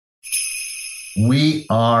We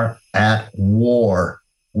are at war.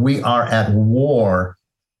 We are at war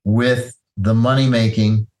with the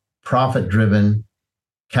money-making, profit-driven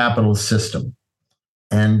capital system.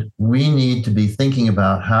 And we need to be thinking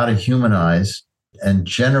about how to humanize and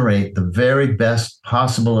generate the very best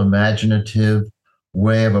possible imaginative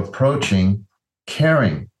way of approaching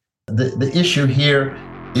caring. The issue here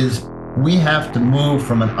is we have to move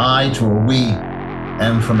from an I to a we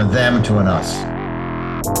and from a them to an us.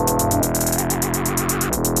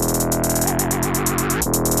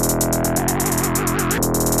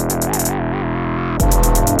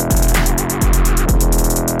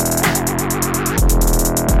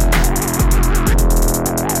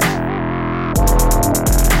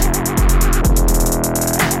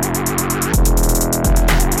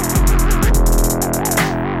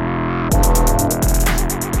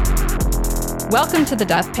 Welcome to the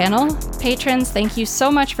Death Panel. Patrons, thank you so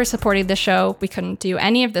much for supporting the show. We couldn't do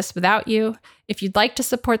any of this without you. If you'd like to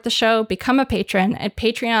support the show, become a patron at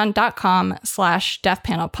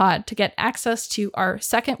patreon.com/deathpanelpod to get access to our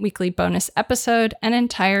second weekly bonus episode and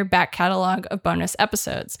entire back catalog of bonus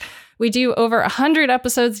episodes. We do over 100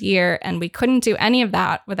 episodes a year, and we couldn't do any of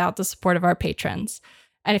that without the support of our patrons.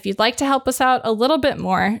 And if you'd like to help us out a little bit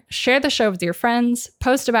more, share the show with your friends,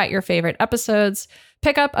 post about your favorite episodes,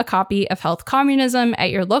 pick up a copy of Health Communism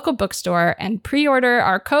at your local bookstore, and pre-order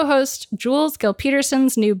our co-host Jules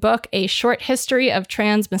Gill-Peterson's new book, A Short History of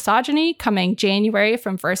Trans Misogyny, coming January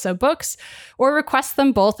from Verso Books, or request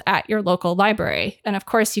them both at your local library. And of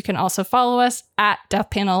course, you can also follow us at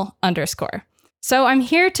deathpanel_. So I'm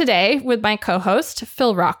here today with my co-host,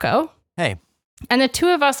 Phil Rocco. Hey. And the two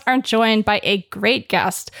of us are joined by a great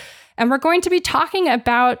guest. And we're going to be talking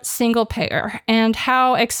about single payer and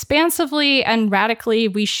how expansively and radically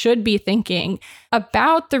we should be thinking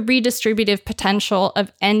about the redistributive potential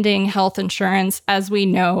of ending health insurance as we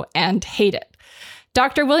know and hate it.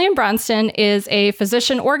 Dr. William Bronston is a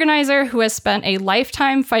physician organizer who has spent a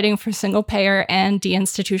lifetime fighting for single payer and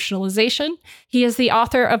deinstitutionalization. He is the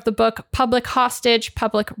author of the book Public Hostage,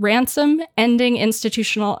 Public Ransom, Ending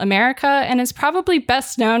Institutional America, and is probably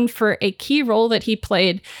best known for a key role that he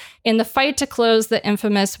played in the fight to close the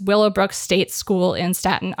infamous Willowbrook State School in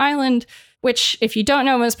Staten Island, which, if you don't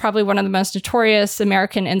know, was probably one of the most notorious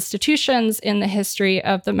American institutions in the history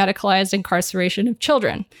of the medicalized incarceration of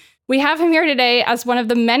children. We have him here today as one of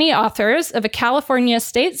the many authors of a California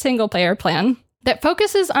state single-payer plan that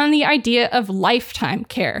focuses on the idea of lifetime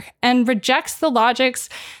care and rejects the logics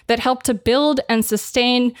that help to build and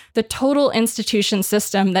sustain the total institution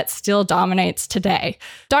system that still dominates today.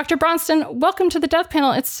 Dr. Bronston, welcome to the Death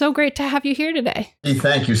Panel. It's so great to have you here today. Hey,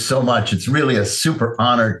 thank you so much. It's really a super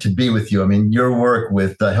honor to be with you. I mean, your work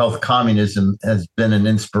with Health Communism has been an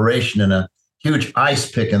inspiration and a huge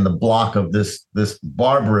ice pick in the block of this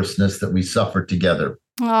barbarousness that we suffer together.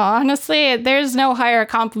 Oh, honestly, there's no higher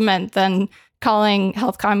compliment than calling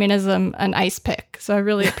Health Communism an ice pick. So I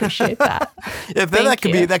really appreciate that. Yeah,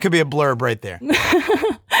 that could be a blurb right there.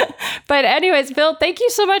 But anyways, Bill, thank you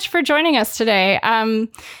so much for joining us today.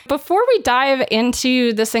 Before we dive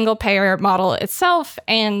into the single payer model itself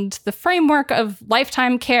and the framework of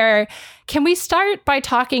lifetime care, can we start by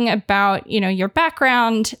talking about, your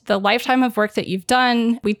background, the lifetime of work that you've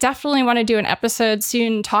done? We definitely want to do an episode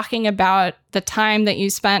soon talking about the time that you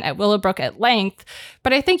spent at Willowbrook at length.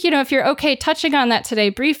 But I think, if you're okay touching on that today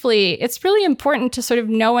briefly, it's really important to sort of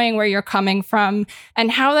knowing where you're coming from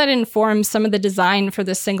and how that informs some of the design for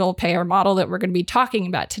the single payer model that we're going to be talking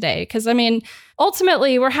about today. Because,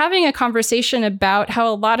 ultimately, we're having a conversation about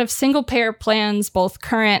how a lot of single payer plans, both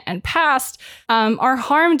current and past, are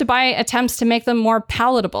harmed by attempts to make them more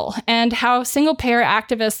palatable, and how single payer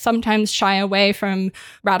activists sometimes shy away from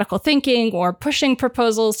radical thinking or pushing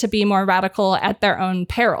proposals to be more radical at their own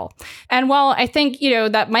peril. And while I think,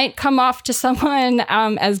 that might come off to someone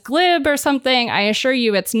as glib or something, I assure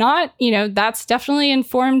you it's not. That's definitely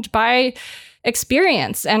informed by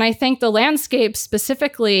experience. And I think the landscape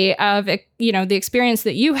specifically of, the experience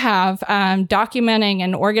that you have documenting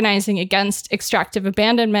and organizing against extractive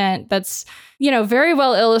abandonment, that's, very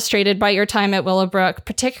well illustrated by your time at Willowbrook,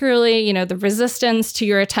 particularly, the resistance to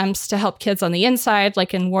your attempts to help kids on the inside,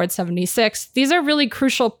 like in Ward 76. These are really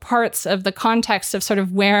crucial parts of the context of sort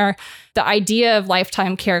of where the idea of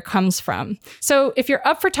lifetime care comes from. So if you're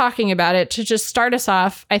up for talking about it, to just start us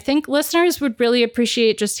off, I think listeners would really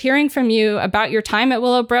appreciate just hearing from you about your time at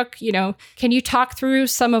Willowbrook. Can you talk through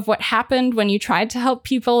some of what happened when you tried to help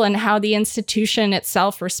people and how the institution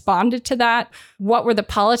itself responded to that? What were the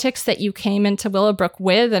politics that you came into Willowbrook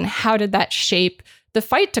with, and how did that shape the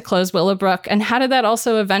fight to close Willowbrook? And how did that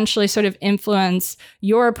also eventually sort of influence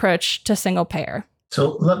your approach to single payer?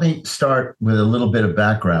 So let me start with a little bit of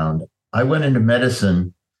background. I went into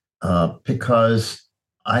medicine because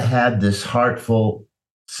I had this heartful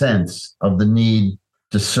sense of the need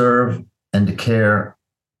to serve and to care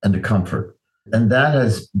and to comfort. And that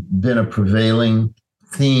has been a prevailing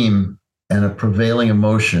theme and a prevailing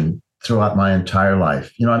emotion throughout my entire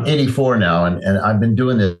life. I'm 84 now, and I've been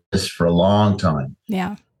doing this for a long time.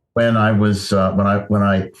 Yeah. When I was when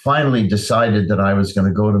I finally decided that I was going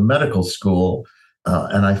to go to medical school,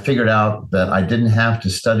 and I figured out that I didn't have to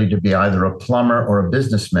study to be either a plumber or a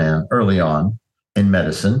businessman early on in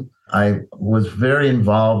medicine, I was very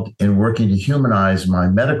involved in working to humanize my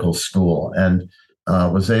medical school and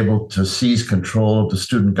was able to seize control of the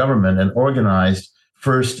student government and organized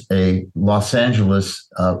first a Los Angeles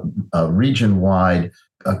region-wide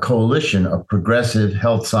coalition of progressive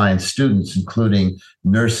health science students, including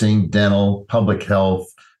nursing, dental, public health,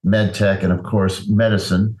 med tech, and of course,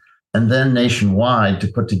 medicine. And then nationwide to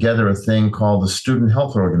put together a thing called the Student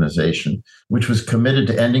Health Organization, which was committed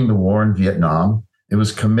to ending the war in Vietnam. It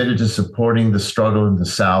was committed to supporting the struggle in the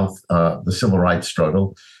South, the civil rights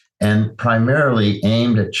struggle, and primarily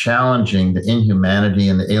aimed at challenging the inhumanity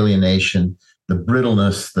and the alienation, the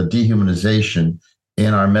brittleness, the dehumanization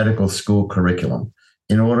in our medical school curriculum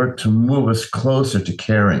in order to move us closer to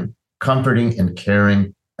caring, comforting and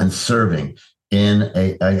caring and serving in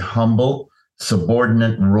a humble,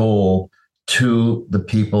 subordinate role to the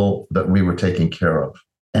people that we were taking care of.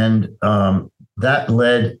 And that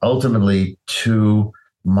led ultimately to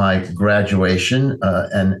my graduation.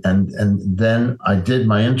 And then I did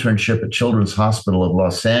my internship at Children's Hospital of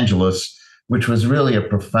Los Angeles, which was really a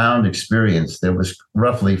profound experience. There was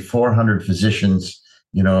roughly 400 physicians,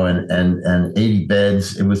 and 80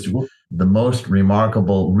 beds. It was the most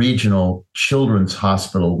remarkable regional children's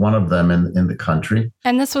hospital, one of them in the country.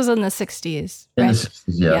 And this was in the 60s, right? In the 60s,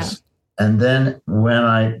 yes. Yeah. And then when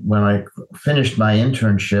I finished my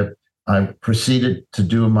internship, I proceeded to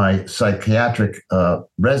do my psychiatric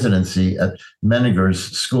residency at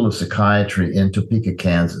Menninger's School of Psychiatry in Topeka,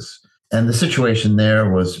 Kansas. And the situation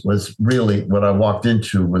there was really, what I walked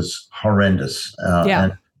into was horrendous.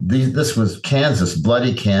 And this was Kansas,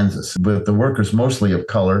 bloody Kansas, with the workers mostly of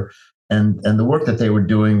color. And the work that they were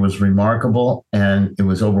doing was remarkable, and it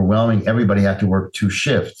was overwhelming. Everybody had to work 2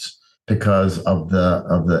 shifts because of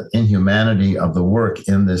the inhumanity of the work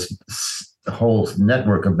in this whole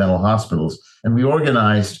network of mental hospitals. And we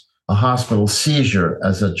organized a hospital seizure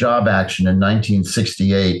as a job action in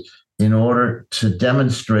 1968 in order to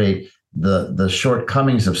demonstrate the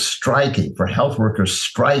shortcomings of striking, for health workers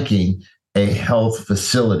striking a health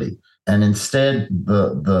facility. And instead,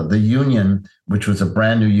 the union, which was a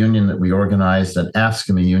brand new union that we organized, an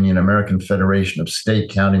AFSCME union, American Federation of State,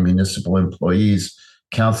 County, Municipal Employees,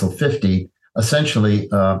 Council 50, essentially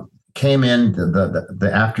came in, the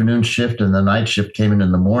afternoon shift and the night shift came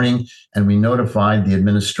in the morning, and we notified the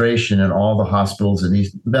administration and all the hospitals and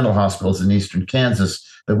mental hospitals in eastern Kansas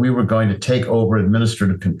that we were going to take over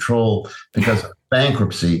administrative control because of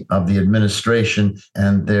bankruptcy of the administration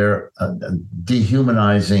and their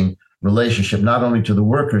dehumanizing relationship, not only to the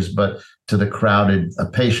workers, but to the crowded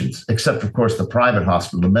patients, except, of course, the private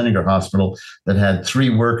hospital, the Menninger Hospital, that had 3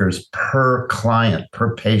 workers per client,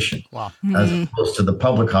 per patient, wow. As opposed to the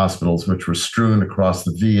public hospitals, which were strewn across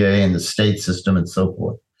the VA and the state system and so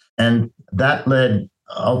forth. And that led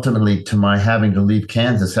ultimately to my having to leave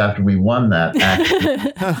Kansas after we won that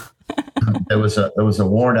action. There was a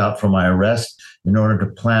warrant out for my arrest in order to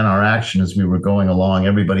plan our action as we were going along.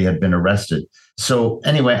 Everybody had been arrested. So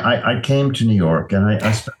anyway, I came to New York, and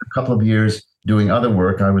I spent a couple of years doing other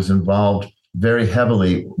work. I was involved very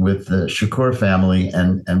heavily with the Shakur family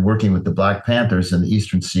and working with the Black Panthers in the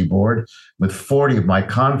Eastern Seaboard, with 40 of my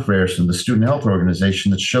confreres from the Student Health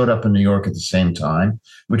Organization that showed up in New York at the same time,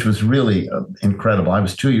 which was really incredible. I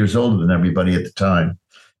was 2 years older than everybody at the time.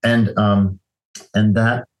 And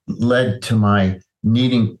that led to my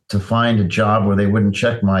needing to find a job where they wouldn't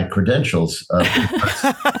check my credentials.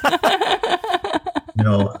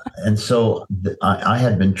 And so I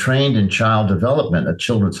had been trained in child development at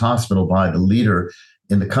Children's Hospital by the leader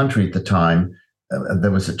in the country at the time.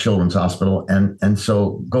 There was a Children's Hospital. And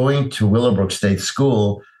so going to Willowbrook State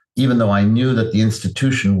School, even though I knew that the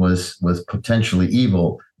institution was potentially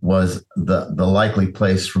evil, was the likely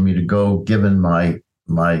place for me to go, given my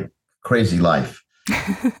crazy life.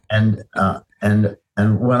 And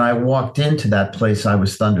when I walked into that place, I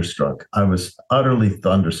was thunderstruck. I was utterly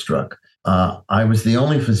thunderstruck. I was the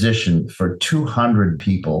only physician for 200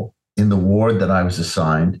 people in the ward that I was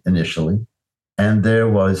assigned initially. And there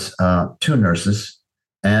was 2 nurses,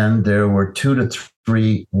 and there were 2 to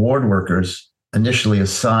 3 ward workers initially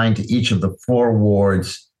assigned to each of the 4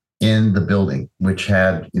 wards in the building, which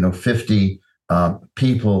had 50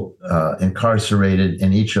 people incarcerated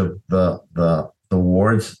in each of the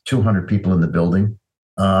wards, 200 people in the building,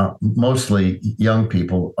 mostly young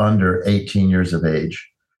people under 18 years of age.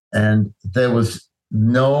 And there was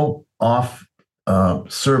no off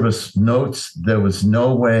service notes. There was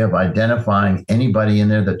no way of identifying anybody in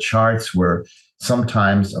there. The charts were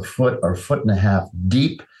sometimes a foot or foot and a half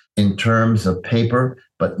deep in terms of paper,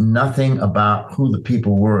 but nothing about who the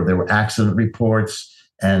people were. There were accident reports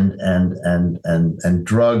and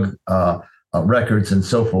drug records and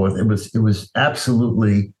so forth. It was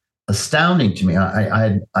absolutely astounding to me.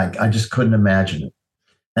 I just couldn't imagine it.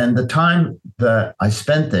 And the time that I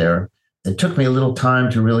spent there, it took me a little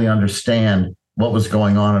time to really understand what was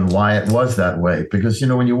going on and why it was that way. Because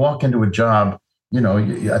when you walk into a job,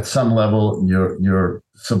 at some level you're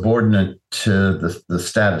subordinate to the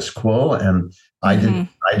status quo, and I didn't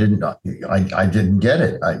get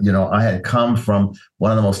it. I had come from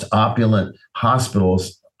one of the most opulent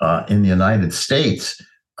hospitals in the United States,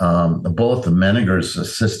 both the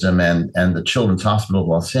Menninger's system and the Children's Hospital of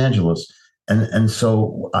Los Angeles, and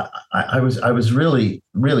so I was really,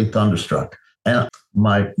 really thunderstruck. And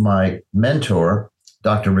my mentor,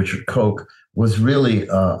 Dr. Richard Koch, was really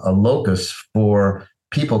a locus for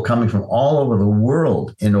people coming from all over the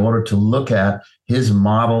world in order to look at his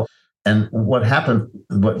model and what happened,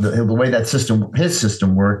 the way that his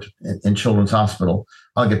system worked in Children's Hospital.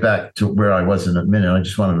 I'll get back to where I was in a minute. I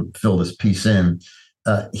just wanted to fill this piece in.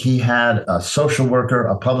 He had a social worker,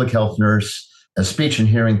 a public health nurse, a speech and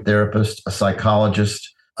hearing therapist, a psychologist,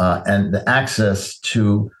 and the access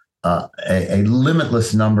to a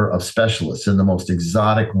limitless number of specialists in the most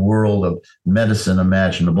exotic world of medicine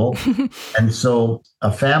imaginable. And so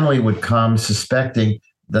a family would come suspecting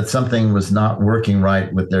that something was not working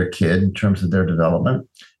right with their kid in terms of their development.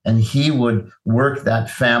 And he would work that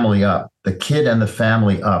family up, the kid and the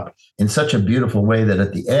family up, in such a beautiful way that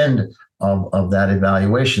at the end of that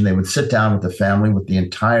evaluation, they would sit down with the family, with the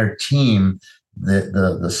entire team,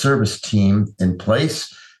 the service team in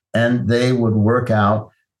place, and they would work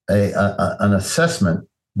out an assessment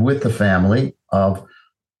with the family of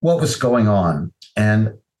what was going on.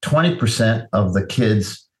 And 20% of the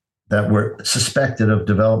kids that were suspected of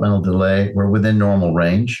developmental delay were within normal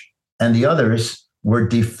range, and the others were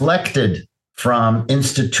deflected from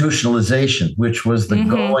institutionalization, which was the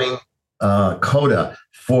going coda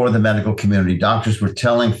for the medical community. Doctors were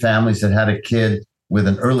telling families that had a kid with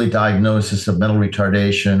an early diagnosis of mental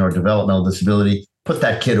retardation or developmental disability, put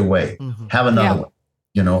that kid away, have another one.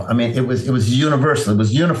 It was universal. It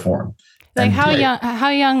was uniform. Like how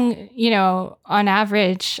young, on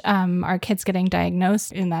average, are kids getting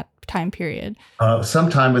diagnosed in that time period?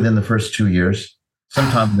 Sometime within the first 2 years. A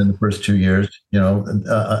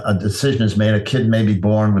decision is made. A kid may be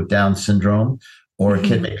born with Down syndrome, or a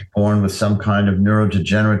kid may be born with some kind of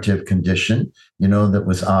neurodegenerative condition, that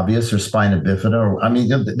was obvious, or spina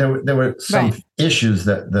bifida. There were some issues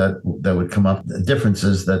that would come up,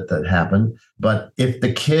 differences that happened. But if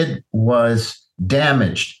the kid was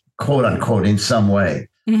damaged, quote unquote, in some way,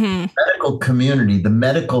 the medical community, the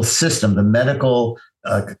medical system, the medical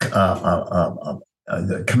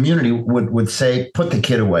the community would say, put the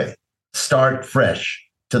kid away, start fresh,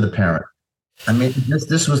 to the parent.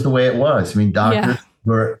 This was the way it was. Doctors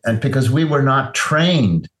were, and because we were not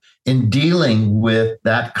trained in dealing with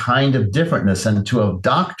that kind of differentness. And to a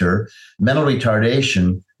doctor, mental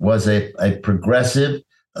retardation was a progressive,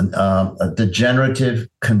 a degenerative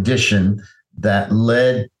condition that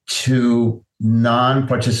led to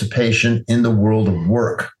non-participation in the world of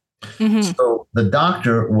work. So the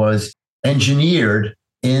doctor was engineered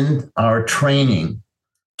in our training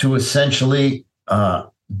to essentially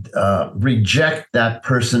reject that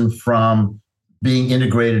person from being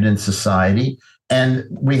integrated in society. And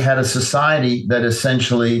we had a society that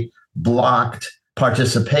essentially blocked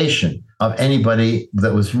participation of anybody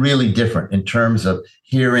that was really different in terms of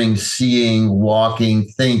hearing, seeing, walking,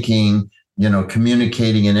 thinking,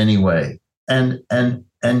 communicating in any way. And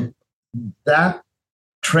that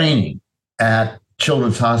training at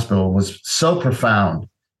Children's Hospital was so profound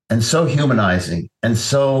and so humanizing and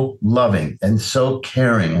so loving and so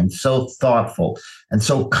caring and so thoughtful and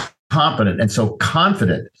so competent and so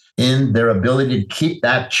confident in their ability to keep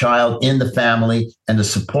that child in the family and to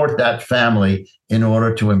support that family in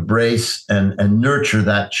order to embrace and nurture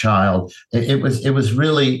that child. It was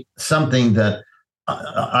really something that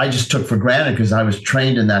I just took for granted because I was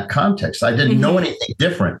trained in that context. I didn't know anything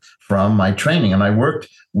different from my training. And I worked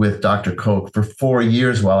with Dr. Koch for 4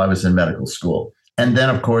 years while I was in medical school. And then,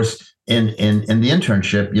 of course, in the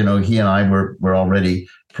internship, he and I were already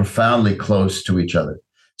profoundly close to each other.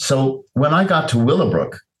 So when I got to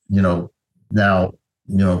Willowbrook, now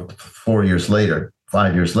 5 years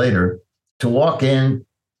later, to walk in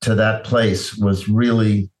to that place was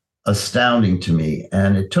really astounding to me,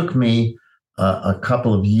 and it took me a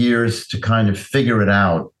couple of years to kind of figure it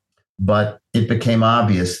out. But it became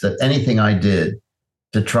obvious that anything I did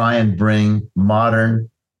to try and bring modern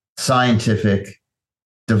scientific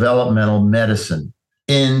developmental medicine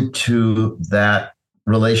into that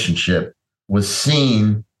relationship was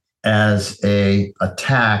seen as an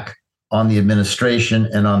attack on the administration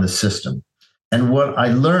and on the system. And what I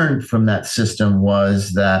learned from that system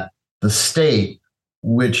was that the state,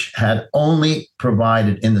 which had only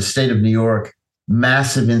provided in the state of New York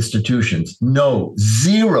massive institutions, no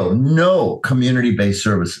community-based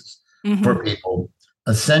services for people,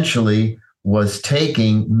 essentially was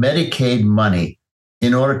taking Medicaid money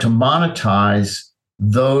in order to monetize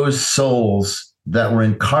those souls that were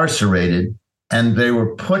incarcerated, and they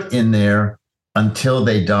were put in there until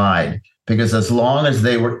they died. Because as long as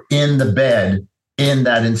they were in the bed in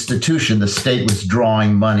that institution, the state was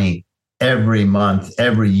drawing money every month,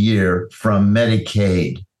 every year from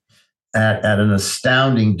Medicaid at an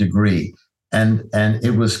astounding degree. And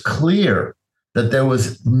it was clear that there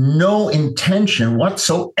was no intention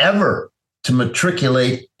whatsoever to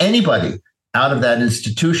matriculate anybody out of that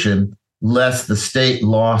institution, lest the state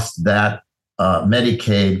lost that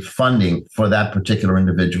Medicaid funding for that particular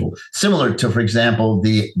individual. Similar to, for example,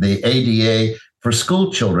 the ADA for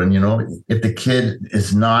school children. If the kid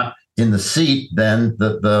is not in the seat, then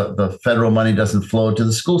the federal money doesn't flow to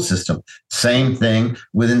the school system. Same thing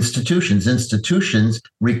with institutions. Institutions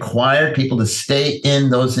required people to stay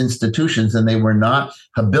in those institutions, and they were not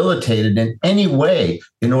habilitated in any way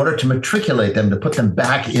in order to matriculate them, to put them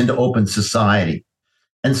back into open society.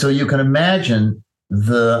 And so you can imagine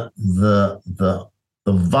the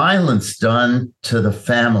violence done to the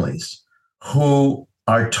families who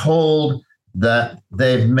are told that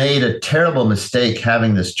they've made a terrible mistake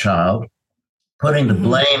having this child, putting the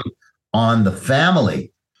blame on the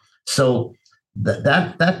family. So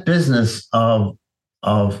that business of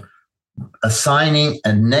assigning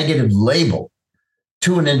a negative label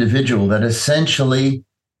to an individual that essentially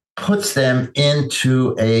puts them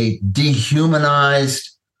into a dehumanized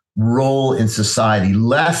role in society,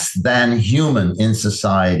 less than human in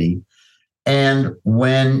society. And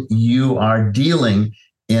when you are dealing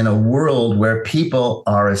in a world where people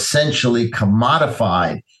are essentially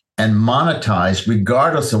commodified and monetized,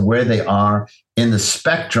 regardless of where they are in the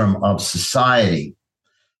spectrum of society,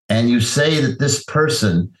 and you say that this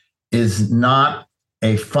person is not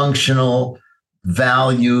a functional,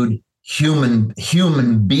 valued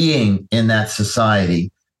human being in that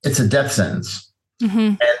society, it's a death sentence.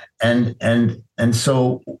 And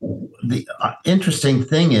so the interesting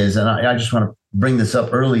thing is, and I just want to bring this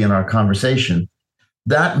up early in our conversation,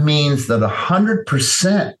 that means that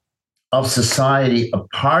 100% of society,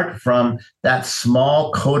 apart from that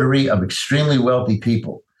small coterie of extremely wealthy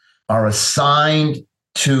people, are assigned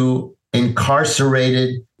to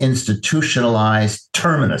incarcerated, institutionalized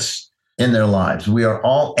terminus in their lives. We are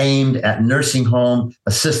all aimed at nursing home,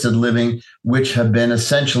 assisted living, which have been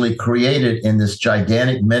essentially created in this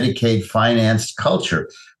gigantic Medicaid financed culture.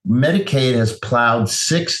 Medicaid has plowed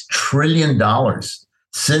 $6 trillion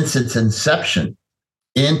since its inception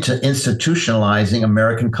into institutionalizing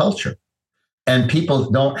American culture. And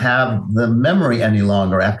people don't have the memory any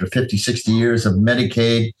longer after 50, 60 years of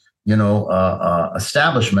Medicaid,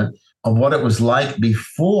 establishment of what it was like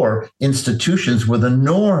before institutions were the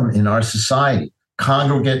norm in our society,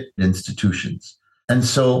 congregate institutions. And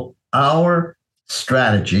so our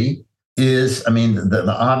strategy is,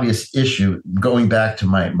 the obvious issue, going back to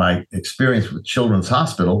my experience with Children's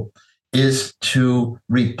Hospital, is to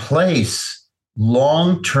replace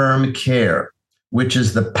long-term care, which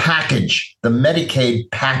is the package, the Medicaid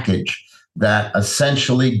package that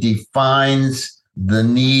essentially defines the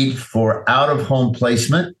need for out-of-home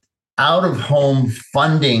placement, out-of-home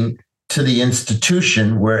funding to the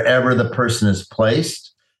institution wherever the person is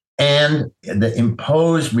placed, and the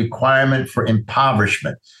imposed requirement for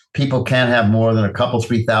impoverishment. People can't have more than a couple,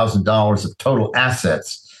 $3,000 of total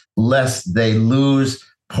assets, lest they lose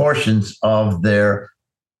portions of their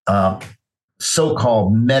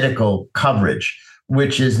so-called medical coverage,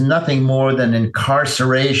 which is nothing more than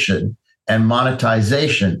incarceration and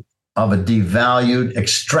monetization of a devalued,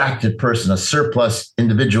 extracted person, a surplus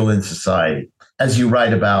individual in society, as you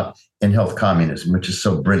write about in Health Communism, which is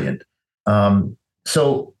so brilliant.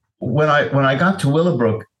 So when I got to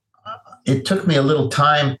Willowbrook, it took me a little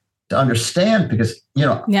time to understand because,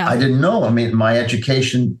 I didn't know. I mean, my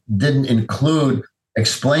education didn't include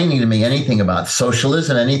explaining to me anything about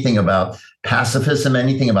socialism, anything about pacifism,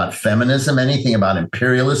 anything about feminism, anything about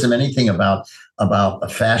imperialism, anything about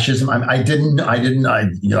fascism. I didn't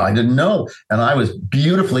know. And I was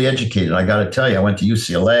beautifully educated. I got to tell you, I went to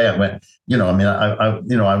UCLA. I went,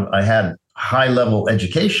 I had high level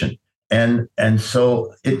education. And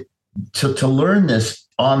so to learn this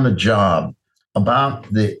on the job about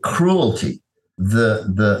the cruelty,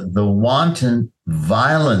 the wanton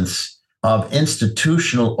violence of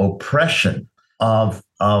institutional oppression, of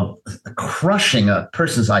crushing a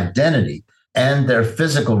person's identity and their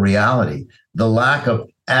physical reality, the lack of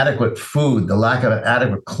adequate food, the lack of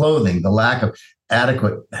adequate clothing, the lack of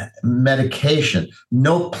adequate medication,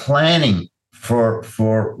 no planning for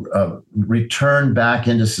return back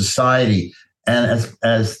into society. And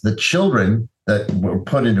as the children that were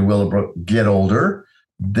put into Willowbrook get older,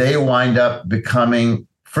 they wind up becoming,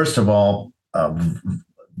 first of all,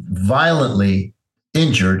 violently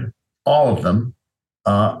injured, all of them,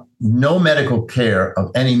 no medical care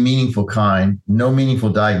of any meaningful kind, no meaningful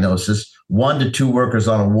diagnosis, 1 to 2 workers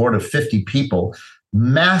on a ward of 50 people,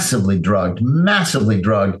 massively drugged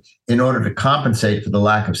in order to compensate for the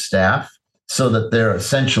lack of staff so that they're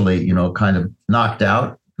essentially, kind of knocked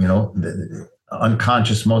out,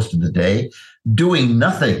 unconscious most of the day, doing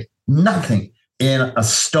nothing in a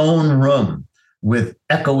stone room with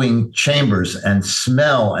echoing chambers and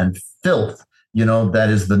smell and filth, that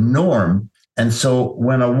is the norm. And so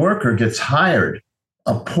when a worker gets hired,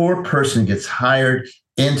 a poor person gets hired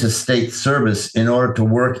into state service in order to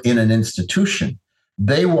work in an institution,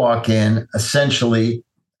 they walk in essentially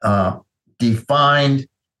defined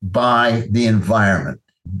by the environment.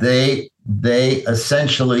 They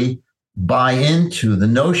essentially buy into the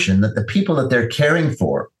notion that the people that they're caring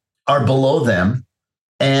for are below them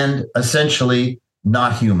and essentially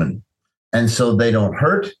not human. And so they don't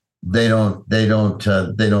hurt, they don't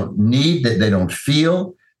need, they don't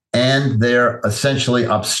feel, and they're essentially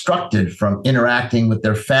obstructed from interacting with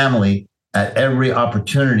their family at every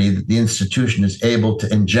opportunity that the institution is able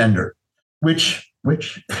to engender, which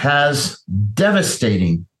has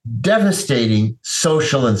devastating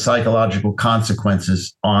social and psychological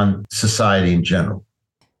consequences on society in general.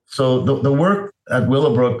 So the work at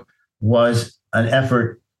Willowbrook was an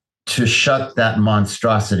effort to shut that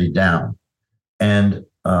monstrosity down. And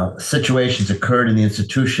situations occurred in the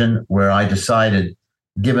institution where I decided,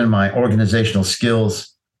 given my organizational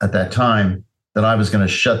skills at that time, that I was going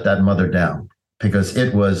to shut that mother down because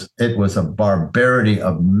it was a barbarity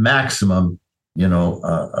of maximum,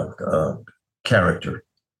 character.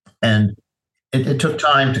 And it took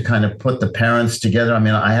time to kind of put the parents together. I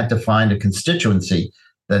mean, I had to find a constituency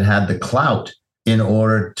that had the clout in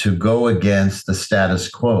order to go against the status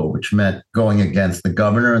quo, which meant going against the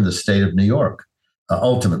governor and the state of New York,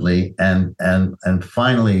 ultimately. And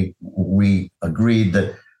finally, we agreed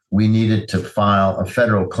that we needed to file a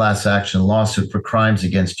federal class action lawsuit for crimes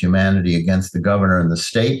against humanity against the governor and the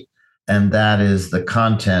state. And that is the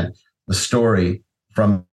content, the story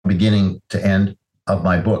from beginning to end of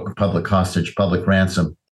my book, Public Hostage, Public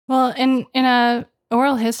Ransom. Well, in a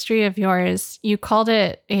oral history of yours, you called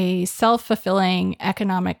it a self-fulfilling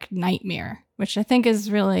economic nightmare, which I think is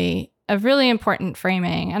really a really important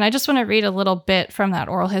framing. And I just want to read a little bit from that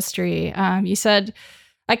oral history. You said,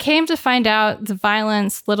 I came to find out the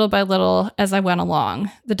violence little by little as I went along.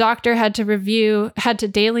 The doctor had to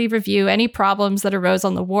daily review any problems that arose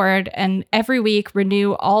on the ward and every week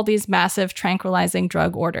renew all these massive tranquilizing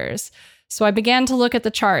drug orders. So I began to look at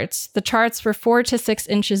the charts. The charts were 4 to 6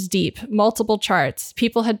 inches deep, multiple charts.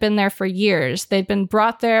 People had been there for years. They'd been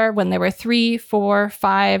brought there when they were 3, 4,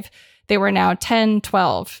 5. They were now 10,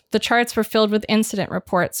 12. The charts were filled with incident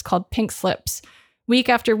reports called pink slips. Week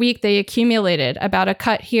after week, they accumulated about a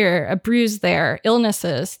cut here, a bruise there,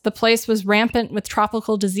 illnesses. The place was rampant with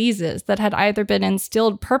tropical diseases that had either been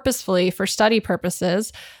instilled purposefully for study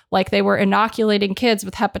purposes, like they were inoculating kids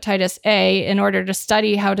with hepatitis A in order to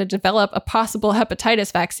study how to develop a possible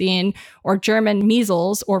hepatitis vaccine, or German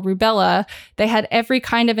measles or rubella. They had every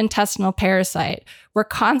kind of intestinal parasite. We're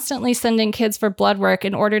constantly sending kids for blood work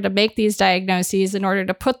in order to make these diagnoses, in order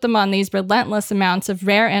to put them on these relentless amounts of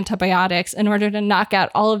rare antibiotics, in order to knock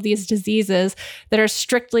out all of these diseases that are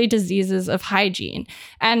strictly diseases of hygiene.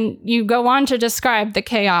 And you go on to describe the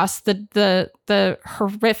chaos, the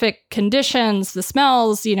horrific conditions, the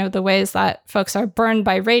smells, the ways that folks are burned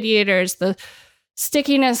by radiators, the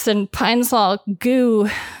stickiness and pine sol goo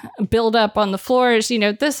build up on the floors.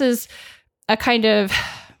 This is a kind of,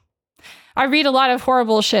 I read a lot of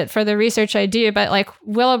horrible shit for the research I do, but like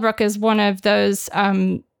Willowbrook is one of those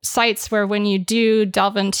sites where when you do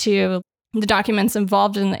delve into the documents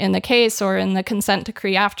involved in the case or in the consent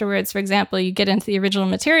decree afterwards, for example, you get into the original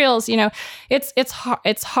materials,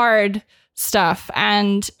 it's hard stuff.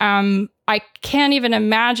 And I can't even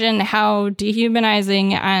imagine how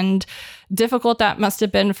dehumanizing and difficult that must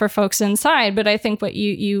have been for folks inside. But I think what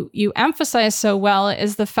you emphasize so well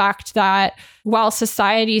is the fact that while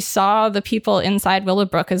society saw the people inside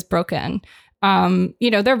Willowbrook as broken,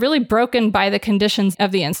 they're really broken by the conditions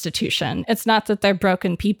of the institution. It's not that they're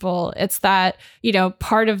broken people. It's that,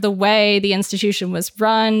 part of the way the institution was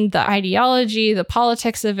run, the ideology, the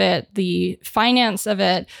politics of it, the finance of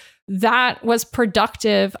it, that was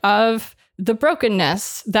productive of the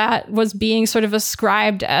brokenness that was being sort of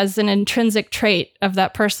ascribed as an intrinsic trait of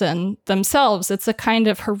that person themselves. It's a kind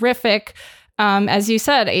of horrific, as you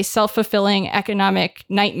said, a self-fulfilling economic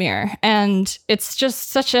nightmare. And it's just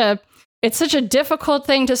such a difficult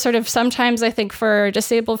thing to sort of sometimes, I think, for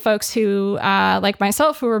disabled folks who, like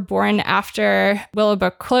myself, who were born after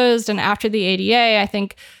Willowbrook closed and after the ADA, I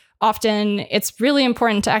think often it's really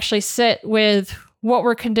important to actually sit with what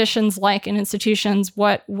were conditions like in institutions,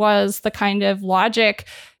 what was the kind of logic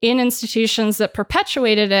in institutions that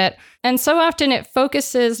perpetuated it. And so often it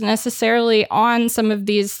focuses necessarily on some of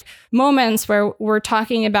these moments where we're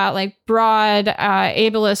talking about like broad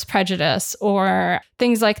ableist prejudice or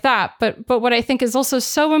things like that. But what I think is also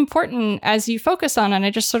so important as you focus on, and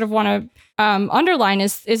I just sort of want to underline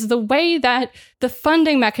is the way that the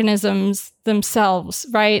funding mechanisms themselves,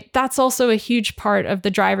 right? That's also a huge part of the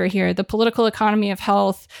driver here. The political economy of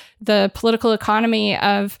health, the political economy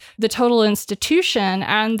of the total institution,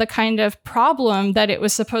 and the kind of problem that it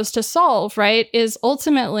was supposed to solve, right, is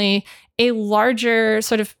ultimately a larger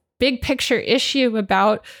sort of big picture issue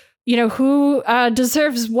about who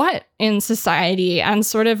deserves what in society, and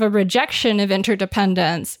sort of a rejection of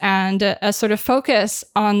interdependence and a sort of focus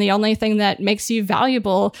on the only thing that makes you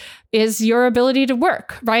valuable is your ability to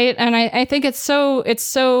work, right? And I think it's so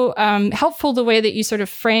helpful the way that you sort of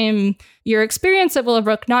frame your experience at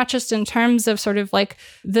Willowbrook, not just in terms of sort of like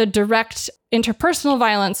the direct interpersonal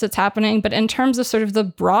violence that's happening, but in terms of sort of the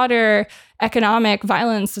broader economic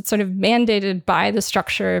violence that's sort of mandated by the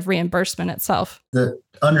structure of reimbursement itself. The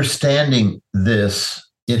understanding this,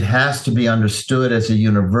 it has to be understood as a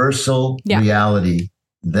universal reality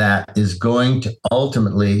that is going to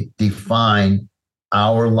ultimately define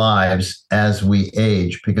our lives as we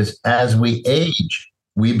age, because as we age,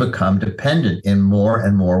 we become dependent in more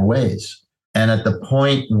and more ways. And at the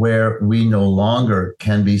point where we no longer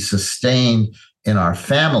can be sustained in our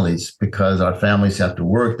families because our families have to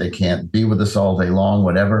work, they can't be with us all day long,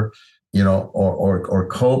 whatever, or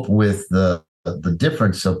cope with the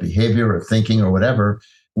difference of behavior or thinking or whatever,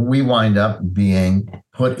 we wind up being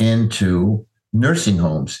put into nursing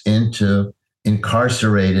homes, into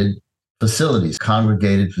incarcerated facilities,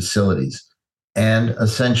 congregated facilities, and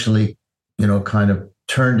essentially, kind of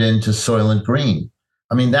turned into Soylent Green.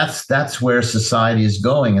 I mean, that's where society is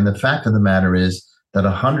going. And the fact of the matter is that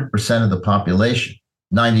 100% of the population,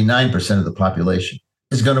 99% of the population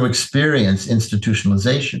is going to experience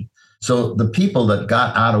institutionalization. So the people that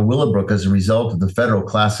got out of Willowbrook as a result of the federal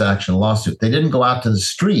class action lawsuit, they didn't go out to the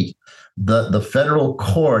street. The federal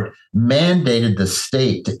court mandated the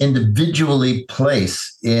state to individually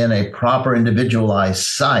place in a proper individualized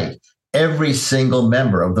site every single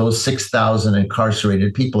member of those 6,000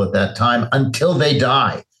 incarcerated people at that time until they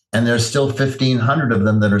die. And there's still 1,500 of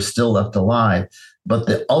them that are still left alive. But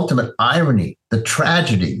the ultimate irony, the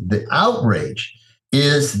tragedy, the outrage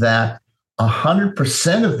is that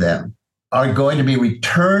 100% of them are going to be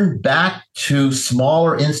returned back to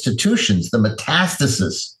smaller institutions, the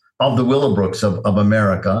metastasis of the Willowbrooks of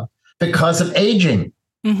America, because of aging,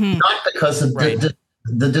 not because of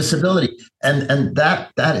the disability. And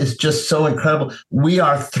that is just so incredible. We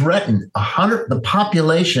are threatened. The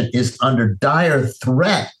population is under dire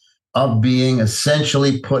threat of being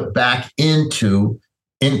essentially put back into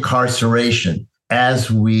incarceration as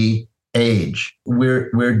we age.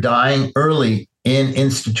 We're dying early in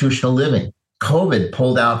institutional living. COVID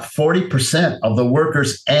pulled out 40% of the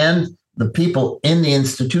workers and the people in the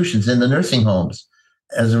institutions, in the nursing homes,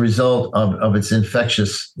 as a result of its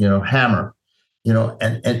infectious, hammer.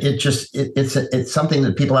 And it's something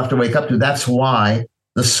that people have to wake up to. That's why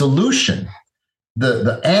the solution,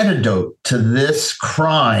 the antidote to this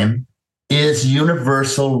crime is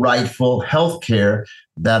universal rightful health care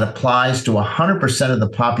that applies to 100% of the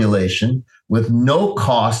population with no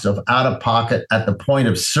cost of out-of-pocket at the point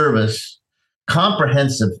of service,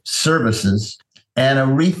 comprehensive services, and a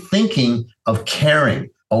rethinking of caring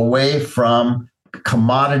away from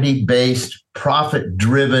commodity-based,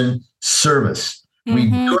 profit-driven service. We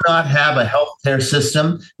do not have a healthcare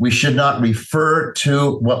system. We should not refer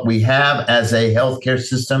to what we have as a healthcare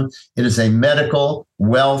system. It is a medical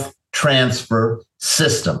wealth transfer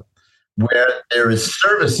system where there is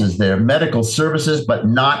services there, medical services, but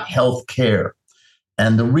not healthcare.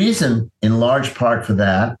 And the reason, in large part for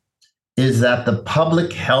that, is that the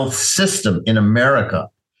public health system in America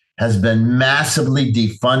has been massively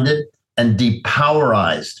defunded and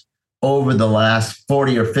depowerized over the last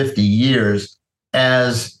 40 or 50 years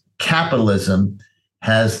as capitalism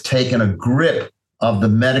has taken a grip of the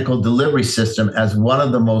medical delivery system as one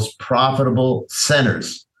of the most profitable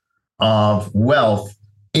centers of wealth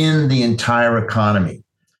in the entire economy.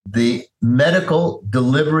 The medical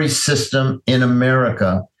delivery system in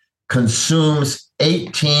America consumes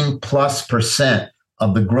 18+%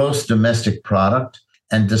 of the gross domestic product.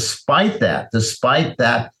 And despite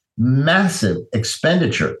that massive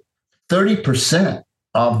expenditure, 30%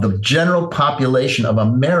 of the general population of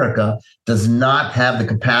America does not have the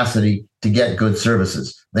capacity to get good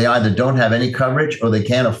services. They either don't have any coverage or they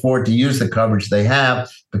can't afford to use the coverage they have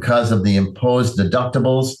because of the imposed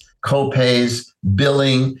deductibles, copays,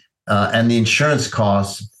 billing, and the insurance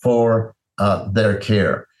costs for their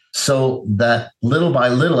care. So that little by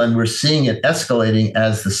little, and we're seeing it escalating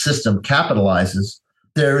as the system capitalizes,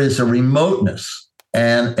 there is a remoteness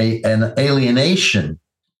and an alienation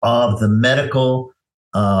of the medical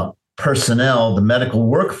personnel, the medical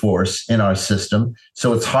workforce in our system.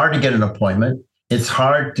 So it's hard to get an appointment. It's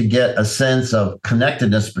hard to get a sense of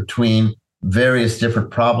connectedness between various different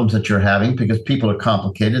problems that you're having because people are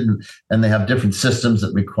complicated and they have different systems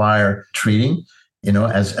that require treating,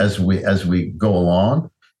 as we go along.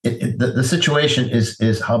 The situation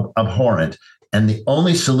is abhorrent. And the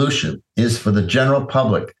only solution is for the general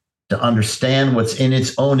public to understand what's in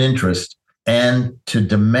its own interest and to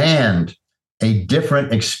demand a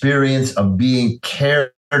different experience of being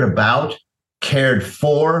cared about, cared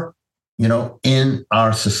for, in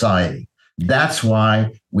our society. That's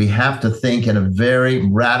why we have to think in a very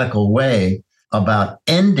radical way about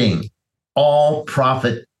ending all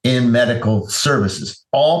profit in medical services.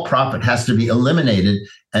 All profit has to be eliminated,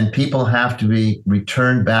 and people have to be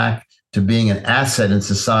returned back to being an asset in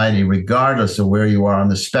society, regardless of where you are on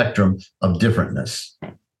the spectrum of differentness.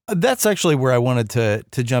 That's actually where I wanted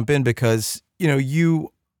to jump in because,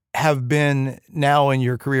 you have been now in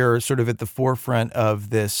your career sort of at the forefront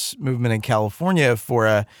of this movement in California for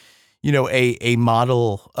a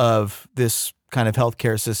model of this kind of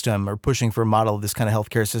healthcare system, or pushing for a model of this kind of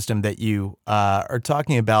healthcare system that you are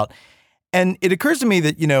talking about. And it occurs to me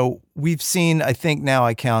that, we've seen, I think now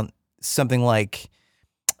I count something like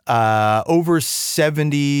over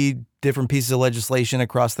 70 different pieces of legislation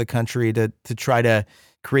across the country to try to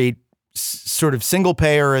create sort of single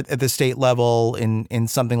payer at the state level in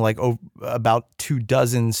something like about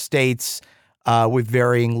 24 states with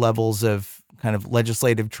varying levels of kind of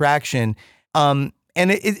legislative traction. And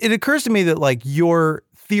it occurs to me that like your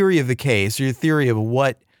theory of the case, or your theory of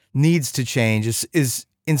what needs to change is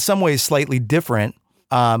in some ways slightly different,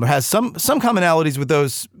 has some commonalities with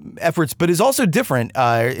those efforts, but is also different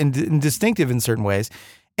and distinctive in certain ways.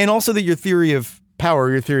 And also that your theory of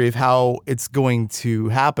power, your theory of how it's going to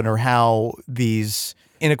happen, or how these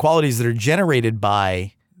inequalities that are generated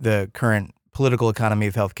by the current political economy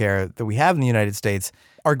of healthcare that we have in the United States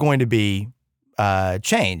are going to be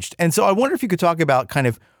changed. And so I wonder if you could talk about kind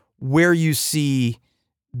of where you see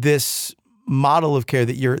this model of care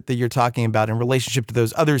that you're talking about in relationship to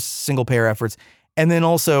those other single payer efforts, and then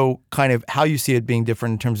also kind of how you see it being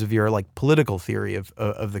different in terms of your like political theory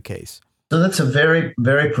of the case. So that's a very,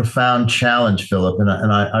 very profound challenge, Philip. And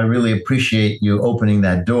I really appreciate you opening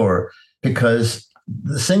that door, because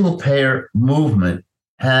the single payer movement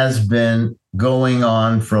has been going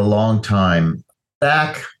on for a long time.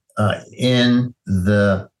 Back in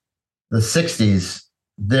the 60s,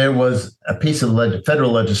 there was a piece of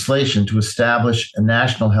federal legislation to establish a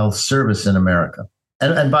national health service in America.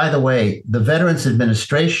 And by the way, the Veterans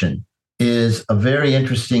Administration is a very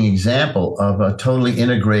interesting example of a totally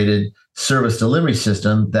integrated service delivery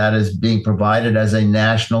system that is being provided as a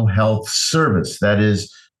national health service. That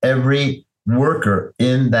is, every worker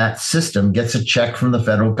in that system gets a check from the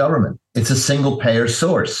federal government. It's a single payer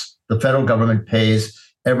source. The federal government pays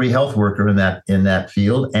every health worker in that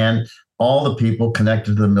field, and all the people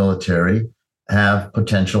connected to the military have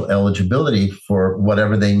potential eligibility for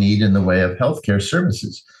whatever they need in the way of healthcare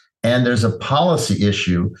services. And there's a policy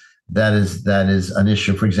issue that is an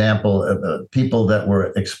issue. For example, people that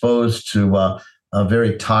were exposed to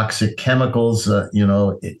very toxic chemicals,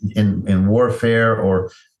 in warfare,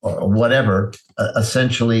 or or whatever,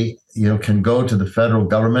 essentially, can go to the federal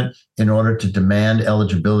government in order to demand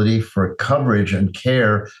eligibility for coverage and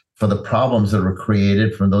care for the problems that were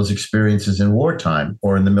created from those experiences in wartime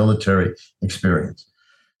or in the military experience.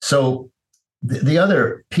 So the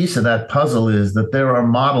other piece of that puzzle is that there are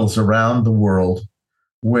models around the world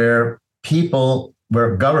where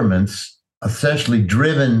governments, essentially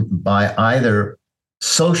driven by either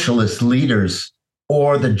socialist leaders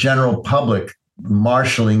or the general public,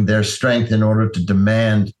 marshaling their strength in order to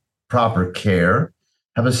demand proper care,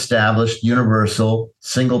 have established universal,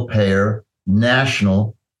 single-payer,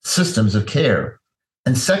 national systems of care.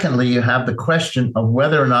 And secondly, you have the question of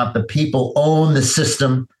whether or not the people own the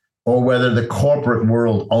system or whether the corporate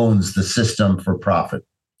world owns the system for profit.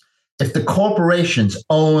 If the corporations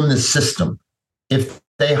own the system, if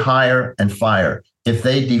they hire and fire, if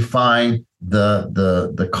they define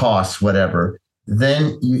the costs, whatever,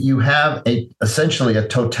 then you have essentially a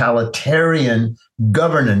totalitarian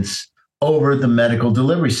governance over the medical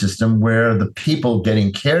delivery system where the people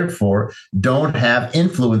getting cared for don't have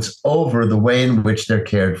influence over the way in which they're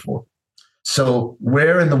cared for. So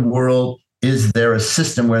where in the world is there a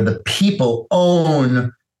system where the people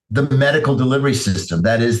own the medical delivery system?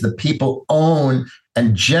 That is, the people own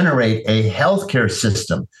and generate a healthcare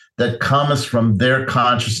system that comes from their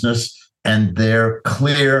consciousness and their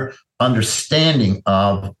clear understanding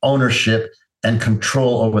of ownership and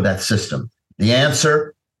control over that system. The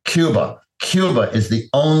answer, Cuba. Cuba is the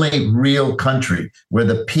only real country where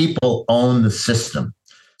the people own the system.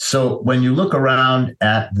 So when you look around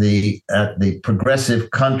at the progressive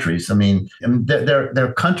countries, I mean, there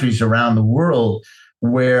are countries around the world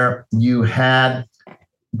where you had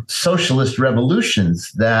socialist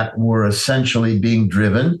revolutions that were essentially being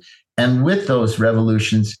driven. And with those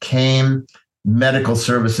revolutions came medical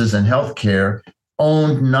services and healthcare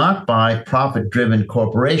owned not by profit-driven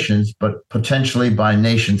corporations, but potentially by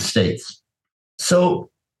nation states. So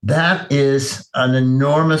that is an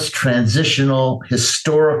enormous transitional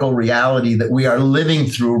historical reality that we are living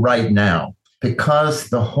through right now, because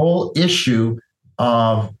the whole issue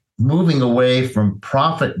of moving away from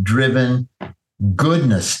profit-driven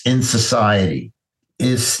goodness in society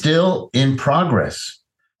is still in progress.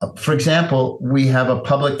 For example,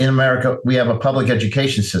 in America, we have a public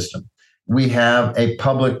education system. We have a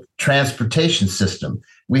public transportation system.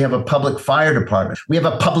 We have a public fire department. We have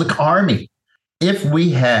a public army. If we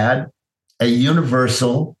had a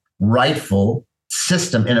universal, rightful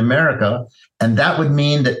system in America, and that would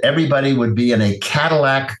mean that everybody would be in a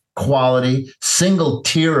Cadillac quality single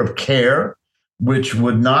tier of care, which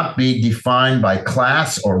would not be defined by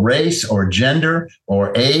class or race or gender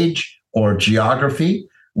or age or geography.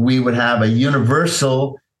 We would have a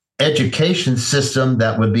universal education system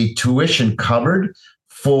that would be tuition covered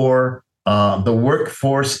for the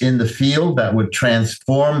workforce in the field, that would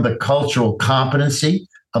transform the cultural competency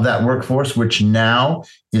of that workforce, which now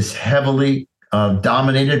is heavily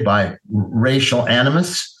dominated by racial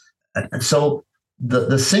animus. And so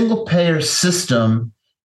the single payer system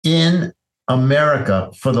in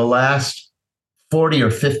America for the last 40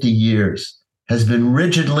 or 50 years has been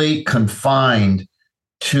rigidly confined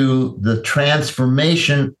to the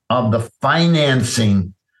transformation of the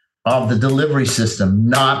financing of the delivery system,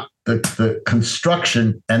 not the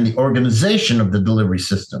construction and the organization of the delivery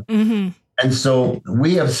system. Mm-hmm. And so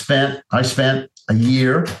I spent a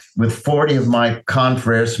year with 40 of my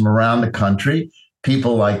confreres from around the country,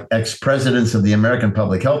 people like ex-presidents of the American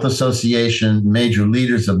Public Health Association, major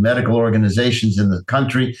leaders of medical organizations in the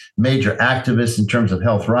country, major activists in terms of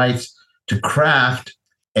health rights, to craft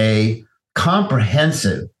a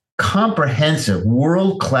comprehensive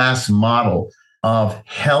world-class model of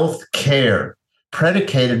health care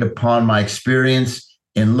predicated upon my experience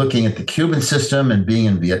in looking at the Cuban system and being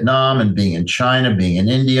in Vietnam and being in China, being in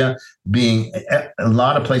India, being a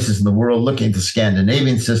lot of places in the world, looking at the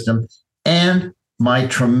Scandinavian system, and my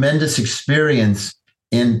tremendous experience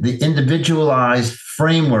in the individualized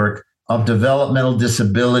framework of developmental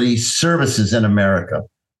disability services in America,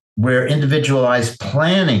 where individualized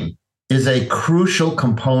planning is a crucial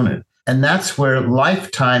component. And that's where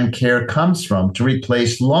lifetime care comes from to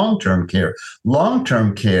replace long-term care.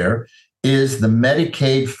 Long-term care is the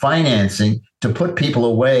Medicaid financing to put people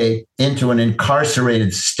away into an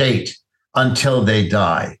incarcerated state until they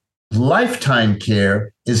die. Lifetime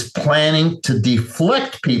care is planning to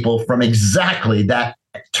deflect people from exactly that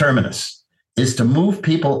terminus, is to move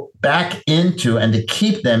people back into and to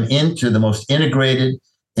keep them into the most integrated,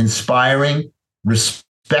 inspiring,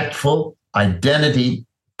 respectful, identity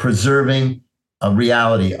preserving a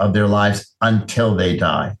reality of their lives until they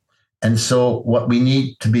die. And so what we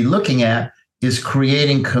need to be looking at is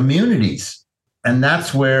creating communities. And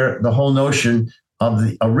that's where the whole notion of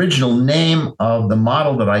the original name of the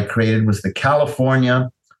model that I created was the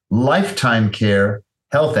California Lifetime Care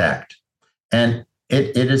Health Act. And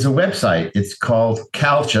it is a website. It's called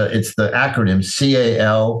CALCHA. It's the acronym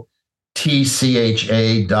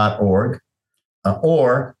CALTCHA.org.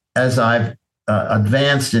 Or as I've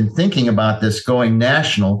advanced in thinking about this going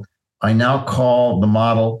national, I now call the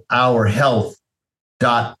model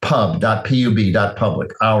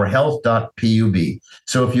ourhealth.public, ourhealth.pub.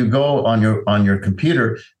 So if you go on your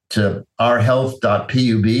computer to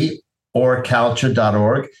ourhealth.pub or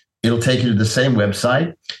calcha.org, it'll take you to the same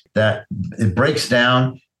website that it breaks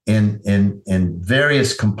down in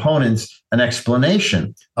various components an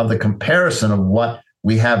explanation of the comparison of what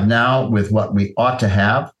we have now with what we ought to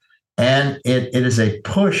have. And it is a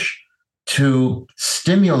push to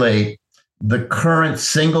stimulate the current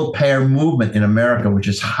single payer movement in America, which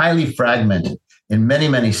is highly fragmented in many,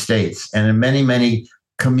 many states and in many, many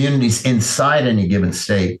communities inside any given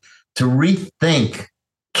state, to rethink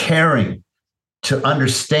caring, to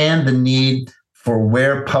understand the need for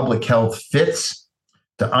where public health fits,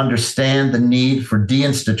 to understand the need for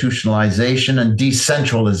deinstitutionalization and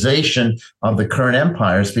decentralization of the current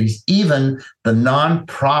empires, because even the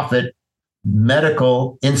nonprofit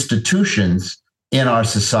medical institutions in our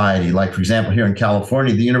society, like, for example, here in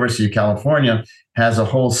California, the University of California has a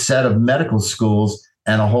whole set of medical schools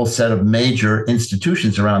and a whole set of major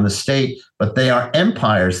institutions around the state, but they are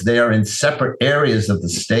empires. They are in separate areas of the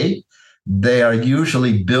state. They are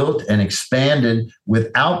usually built and expanded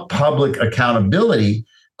without public accountability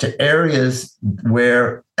to areas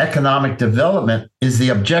where economic development is the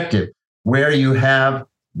objective, where you have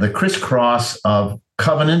the crisscross of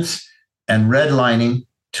covenants and redlining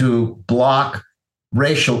to block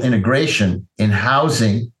racial integration in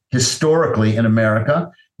housing. Historically in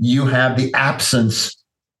America, you have the absence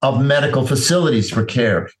of medical facilities for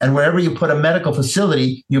care. And wherever you put a medical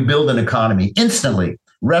facility, you build an economy instantly.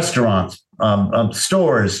 Restaurants,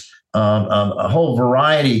 stores, a whole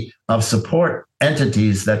variety of support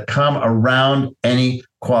entities that come around any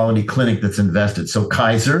quality clinic that's invested. So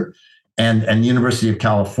Kaiser and University of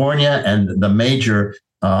California and the major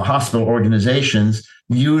hospital organizations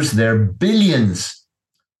use their billions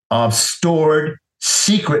of stored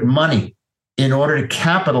secret money in order to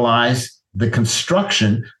capitalize the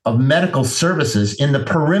construction of medical services in the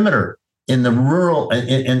perimeter, in the rural,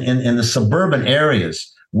 in the suburban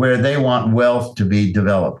areas where they want wealth to be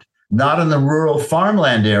developed. Not in the rural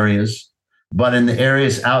farmland areas, but in the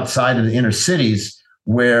areas outside of the inner cities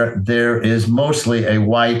where there is mostly a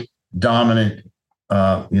white dominant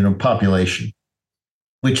population,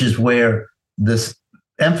 which is where this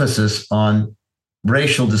emphasis on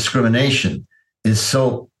racial discrimination is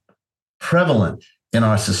so prevalent in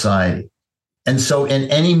our society. And so in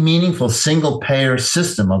any meaningful single payer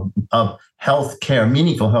system of health care,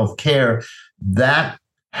 meaningful health care, that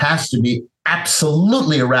has to be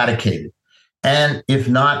absolutely eradicated. And if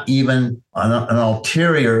not even an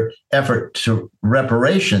ulterior effort to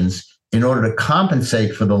reparations in order to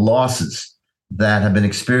compensate for the losses that have been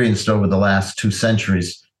experienced over the last 2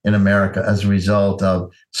 centuries in America as a result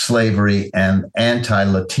of slavery and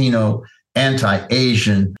anti-Latino,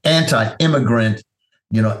 anti-Asian, anti-immigrant,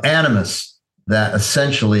 animus that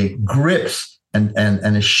essentially grips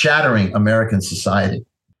and is shattering American society.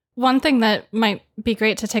 One thing that might be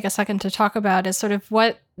great to take a second to talk about is sort of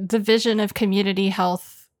what the vision of community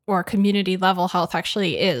health or community level health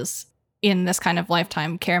actually is in this kind of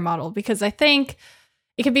lifetime care model, because I think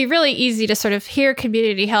it can be really easy to sort of hear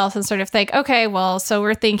community health and sort of think, okay, well, so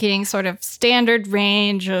we're thinking sort of standard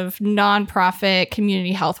range of nonprofit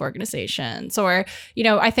community health organizations. Or,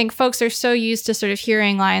 I think folks are so used to sort of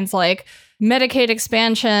hearing lines like Medicaid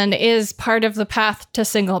expansion is part of the path to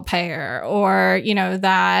single payer, or,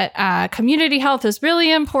 that community health is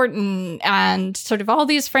really important, and sort of all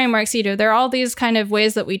these frameworks, there are all these kind of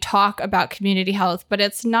ways that we talk about community health, but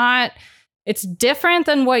it's different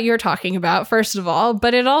than what you're talking about, first of all,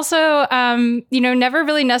 but it also, never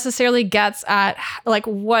really necessarily gets at like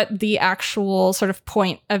what the actual sort of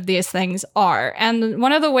point of these things are. And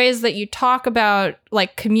one of the ways that you talk about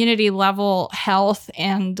like community level health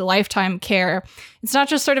and lifetime care, it's not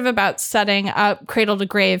just sort of about setting up cradle to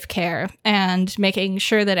grave care and making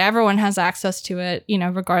sure that everyone has access to it,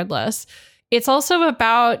 regardless. It's also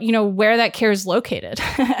about, where that care is located,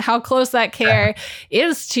 how close that care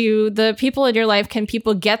is to the people in your life. Can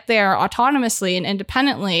people get there autonomously and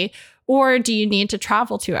independently, or do you need to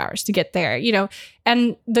travel 2 hours to get there?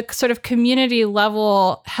 And the sort of community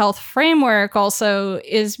level health framework also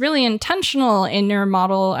is really intentional in your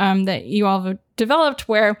model that you all have developed,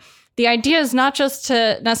 where the idea is not just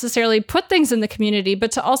to necessarily put things in the community,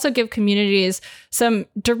 but to also give communities some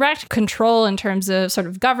direct control in terms of sort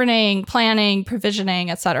of governing, planning, provisioning,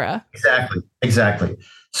 et cetera. Exactly.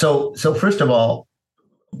 So first of all,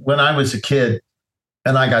 when I was a kid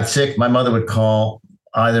and I got sick, my mother would call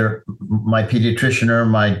either my pediatrician or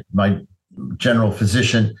my general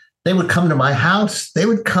physician. They would come to my house. They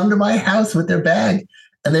would come to my house with their bag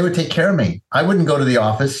and they would take care of me. I wouldn't go to the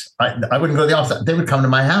office. I wouldn't go to the office. They would come to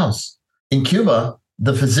my house. In Cuba,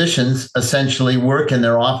 the physicians essentially work in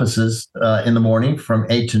their offices in the morning from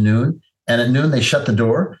 8 to noon. And at noon, they shut the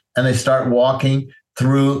door and they start walking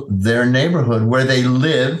through their neighborhood where they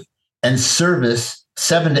live and service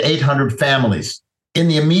 700 to 800 families in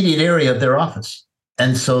the immediate area of their office.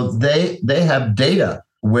 And so they have data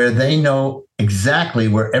where they know exactly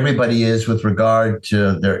where everybody is with regard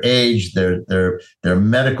to their age, their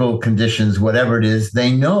medical conditions, whatever it is,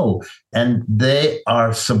 they know. And they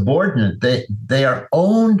are subordinate. They are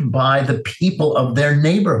owned by the people of their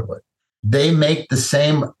neighborhood. They make the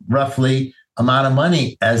same roughly amount of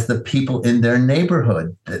money as the people in their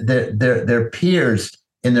neighborhood, their peers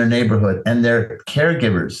in their neighborhood, and their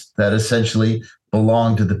caregivers that essentially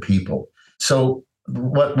belong to the people. So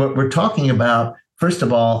what we're talking about, first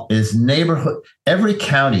of all, is neighborhood. Every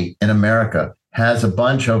county in America has a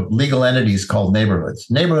bunch of legal entities called neighborhoods.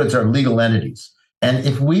 Neighborhoods are legal entities. And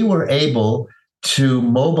if we were able to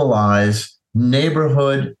mobilize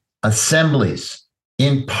neighborhood assemblies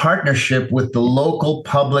in partnership with the local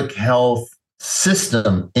public health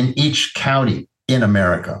system in each county in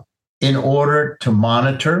America, in order to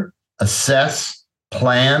monitor, assess,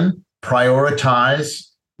 plan, prioritize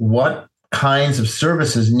what kinds of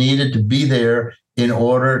services needed to be there in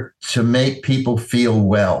order to make people feel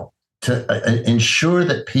well, to ensure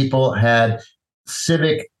that people had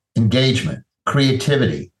civic engagement,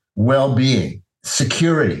 creativity, well-being,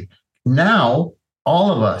 security. Now,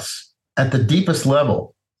 all of us at the deepest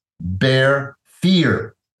level bear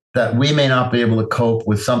fear that we may not be able to cope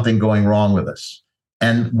with something going wrong with us.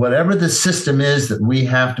 And whatever the system is that we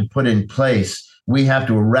have to put in place, we have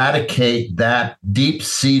to eradicate that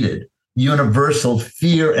deep-seated, universal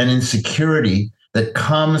fear and insecurity that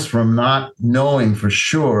comes from not knowing for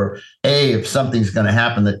sure, A, if something's going to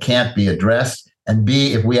happen that can't be addressed, and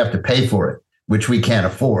B, if we have to pay for it, which we can't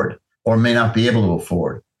afford or may not be able to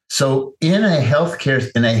afford. So in a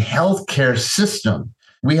healthcare system,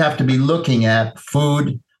 we have to be looking at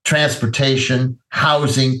food, transportation,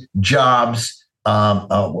 housing, jobs,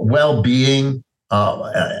 well-being,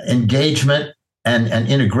 engagement, and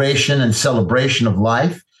integration and celebration of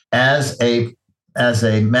life as a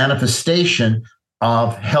manifestation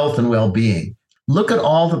of health and well-being. Look at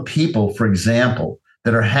all the people, for example,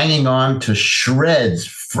 that are hanging on to shreds,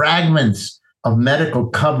 fragments of medical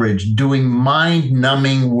coverage, doing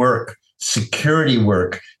mind-numbing work, security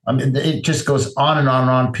work. I mean, it just goes on and on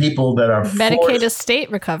and on. People that are Medicaid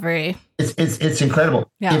estate recovery. It's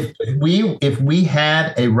incredible. Yeah. If we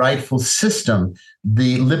had a rightful system,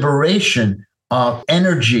 the liberation of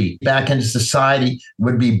energy back into society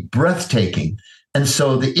would be breathtaking. And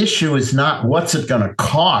so the issue is not what's it going to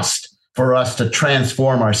cost for us to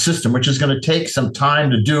transform our system, which is going to take some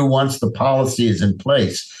time to do once the policy is in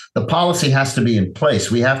place. The policy has to be in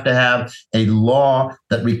place. We have to have a law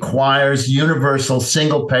that requires universal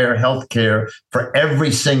single-payer health care for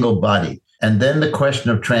every single body. And then the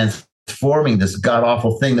question of transforming this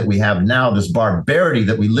god-awful thing that we have now, this barbarity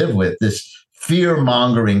that we live with, this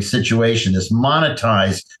fear-mongering situation, this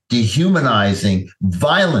monetized, dehumanizing,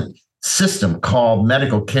 violent system called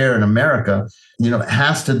medical care in America,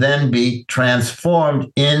 has to then be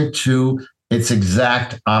transformed into its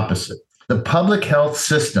exact opposite. The public health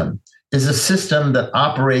system is a system that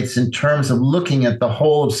operates in terms of looking at the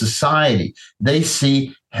whole of society. They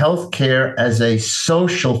see healthcare as a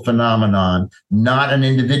social phenomenon, not an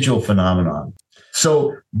individual phenomenon.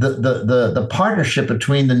 So the partnership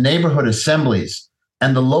between the neighborhood assemblies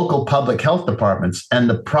and the local public health departments and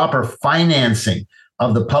the proper financing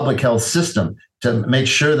of the public health system to make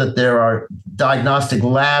sure that there are diagnostic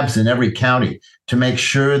labs in every county, to make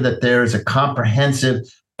sure that there is a comprehensive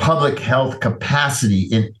public health capacity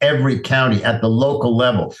in every county at the local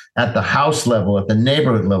level, at the house level, at the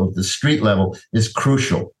neighborhood level, at the street level is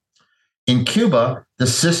crucial. In Cuba, the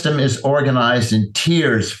system is organized in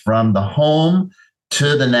tiers from the home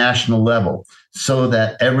to the national level, so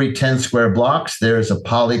that every 10 square blocks, there is a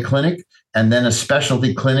polyclinic, and then a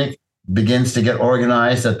specialty clinic begins to get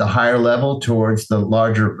organized at the higher level towards the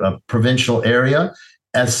larger provincial area,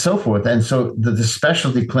 and so forth. And so the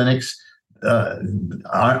specialty clinics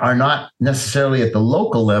are not necessarily at the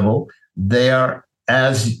local level. They are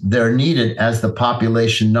as they're needed as the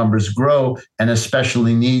population numbers grow and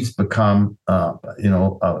especially needs become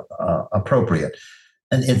appropriate.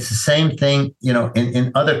 And it's the same thing,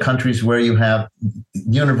 in other countries where you have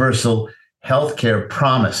universal health care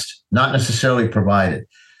promised, not necessarily provided.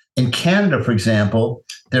 In Canada, for example,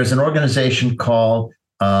 there's an organization called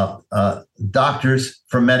Doctors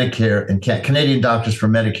for Medicare and Canadian Doctors for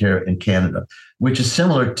Medicare in Canada, which is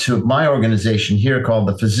similar to my organization here called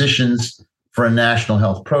the Physicians for a National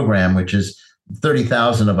Health Program, which is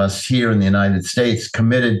 30,000 of us here in the United States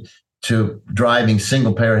committed to driving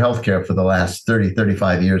single-payer healthcare for the last 30,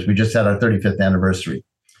 35 years. We just had our 35th anniversary.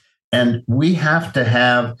 And we have to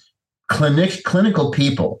have clinical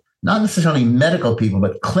people, not necessarily medical people,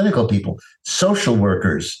 but clinical people, social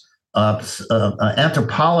workers,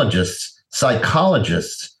 anthropologists,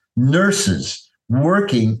 psychologists, nurses,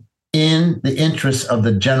 working in the interests of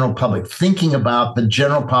the general public, thinking about the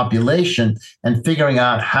general population and figuring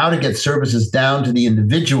out how to get services down to the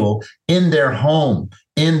individual in their home,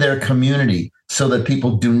 in their community, so that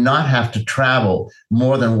people do not have to travel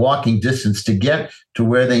more than walking distance to get to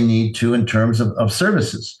where they need to in terms of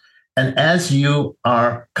services. And as you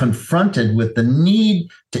are confronted with the need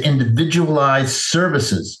to individualize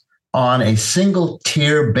services on a single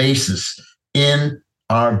tier basis in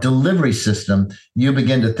our delivery system, you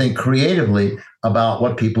begin to think creatively about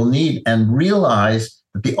what people need and realize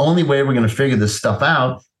that the only way we're going to figure this stuff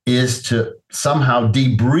out is to somehow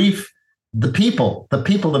debrief the people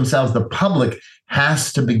themselves. The public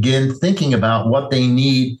has to begin thinking about what they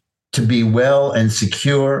need to be well and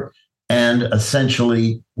secure and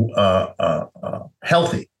essentially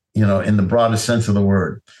healthy, in the broadest sense of the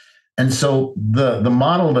word. And so the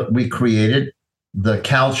model that we created, the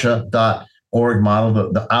calcia.org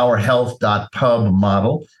model, the ourhealth.pub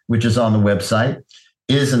model, which is on the website,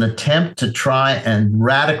 is an attempt to try and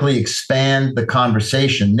radically expand the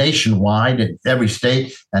conversation nationwide, in every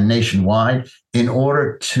state and nationwide, in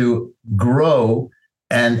order to grow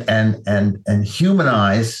and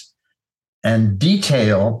humanize and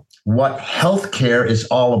detail what healthcare is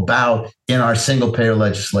all about in our single payer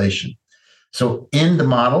legislation. So in the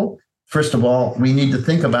model, first of all, we need to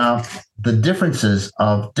think about the differences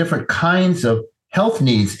of different kinds of health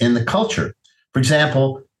needs in the culture. For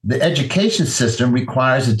example, the education system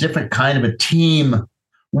requires a different kind of a team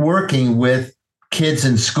working with kids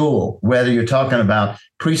in school, whether you're talking about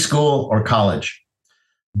preschool or college.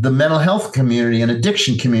 The mental health community and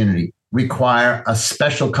addiction community require a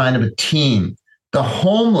special kind of a team. The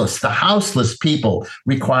homeless, the houseless people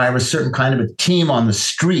require a certain kind of a team on the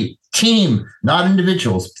street. Team, not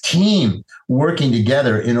individuals, team working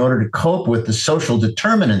together in order to cope with the social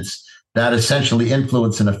determinants that essentially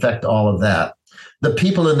influence and affect all of that. The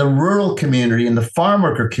people in the rural community and the farm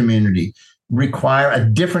worker community require a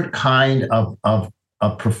different kind of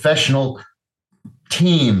professional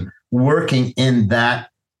team working in that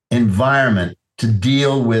environment to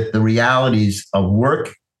deal with the realities of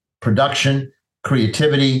work, production,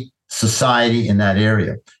 creativity, society in that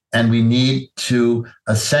area. And we need to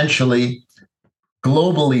essentially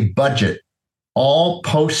globally budget all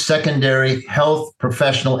post-secondary health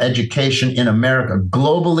professional education in America,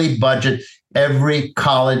 globally budget every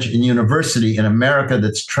college and university in America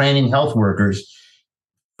that's training health workers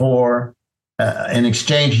for in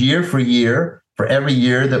exchange year for year, for every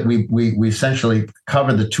year that we essentially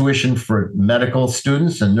cover the tuition for medical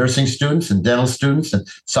students and nursing students and dental students and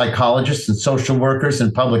psychologists and social workers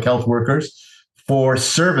and public health workers for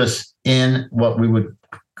service in what we would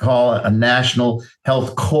call a national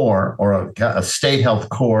health corps or a state health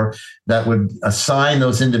corps that would assign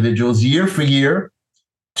those individuals year for year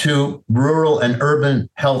to rural and urban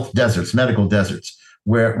health deserts, medical deserts,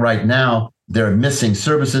 where right now they're missing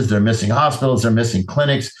services, they're missing hospitals, they're missing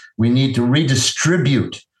clinics. We need to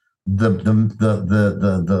redistribute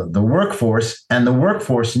the workforce, and the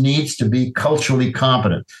workforce needs to be culturally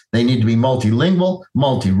competent. They need to be multilingual,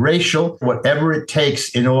 multiracial, whatever it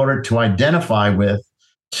takes in order to identify with,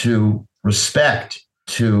 to respect,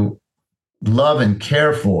 to love and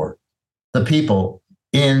care for the people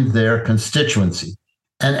in their constituency.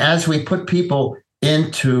 And as we put people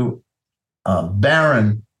into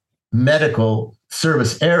barren medical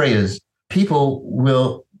service areas, people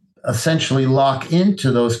will essentially lock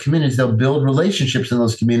into those communities. They'll build relationships in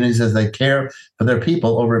those communities as they care for their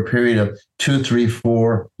people over a period of 2, 3,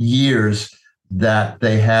 4 years that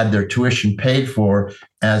they had their tuition paid for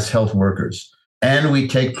as health workers. And we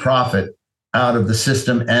take profit out of the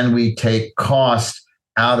system, and we take cost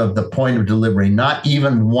out of the point of delivery. Not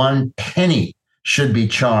even 1 penny should be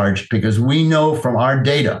charged, because we know from our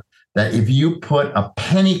data that if you put a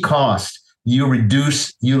penny cost, you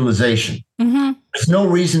reduce utilization. There's no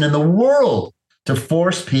reason in the world to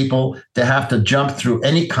force people to have to jump through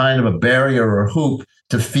any kind of a barrier or hoop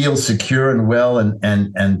to feel secure and well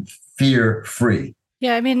and fear free.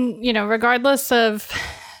 Yeah, I mean, regardless of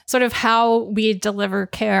sort of how we deliver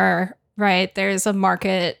care, right, there's a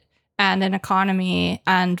market and an economy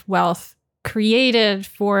and wealth created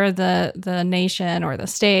for the nation or the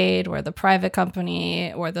state or the private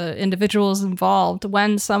company or the individuals involved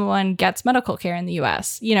when someone gets medical care in the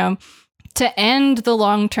US. To end the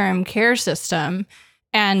long-term care system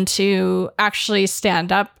and to actually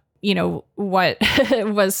stand up, what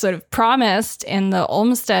was sort of promised in the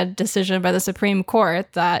Olmsted decision by the Supreme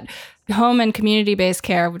Court, that home and community-based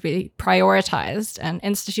care would be prioritized and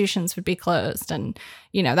institutions would be closed and,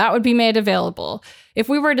 that would be made available. If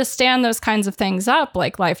we were to stand those kinds of things up,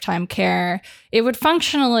 like lifetime care, it would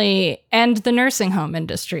functionally end the nursing home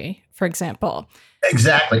industry, for example.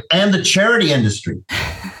 Exactly. And the charity industry.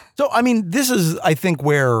 So, I mean, this is, I think,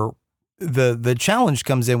 where the challenge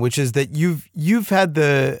comes in, which is that you've had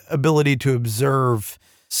the ability to observe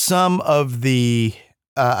some of the,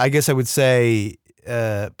 I guess I would say,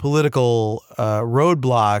 political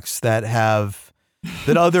roadblocks that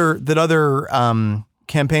other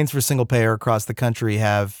campaigns for single payer across the country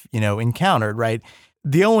have encountered. Right.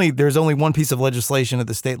 There's only one piece of legislation at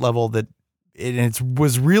the state level that it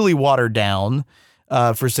was really watered down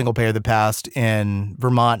for single payer that passed in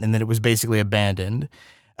Vermont, and then it was basically abandoned.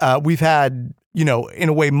 We've had, in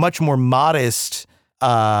a way, much more modest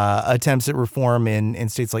attempts at reform in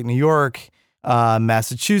states like New York,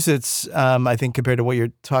 Massachusetts, I think, compared to what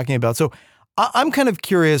you're talking about. So I'm kind of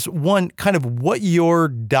curious, one, kind of what your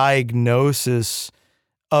diagnosis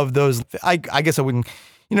of those, I guess I wouldn't,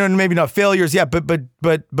 maybe not failures, yeah,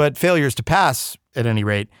 but failures to pass at any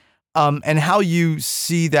rate, and how you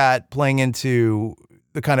see that playing into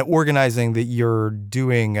the kind of organizing that you're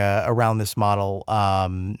doing around this model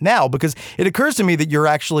now, because it occurs to me that you're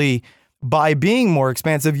actually, by being more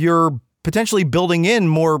expansive, you're potentially building in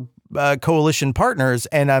more coalition partners.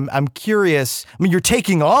 And I'm curious, I mean, you're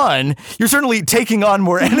certainly taking on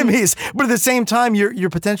more enemies, but at the same time, you're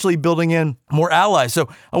potentially building in more allies. So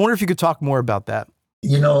I wonder if you could talk more about that.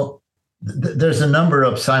 There's a number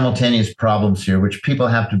of simultaneous problems here, which people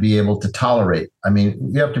have to be able to tolerate. I mean,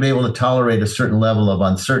 you have to be able to tolerate a certain level of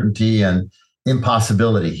uncertainty and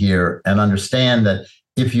impossibility here and understand that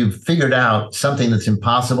if you've figured out something that's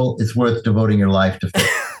impossible, it's worth devoting your life to fix.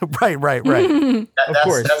 Right. That's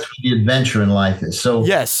what the adventure in life is. So,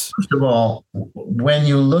 yes. First of all, when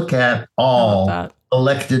you look at all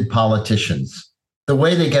elected politicians, the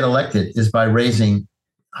way they get elected is by raising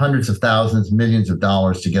hundreds of thousands, millions of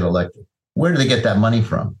dollars to get elected. Where do they get that money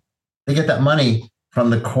from? They get that money from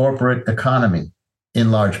the corporate economy in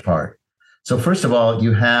large part. So first of all,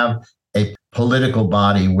 you have a political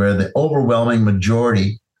body where the overwhelming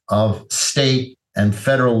majority of state and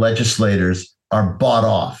federal legislators are bought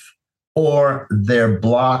off, or they're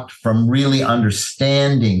blocked from really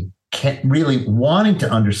understanding, really wanting to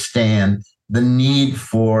understand the need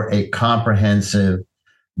for a comprehensive,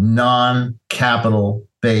 non-capital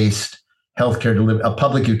based healthcare delivery, a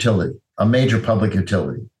public utility, a major public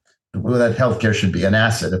utility. That healthcare should be an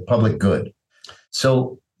asset, a public good.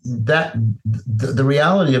 So that the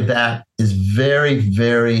reality of that is very,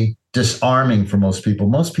 very disarming for most people.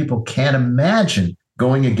 Most people can't imagine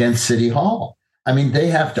going against City Hall. I mean, they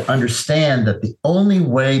have to understand that the only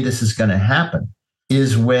way this is going to happen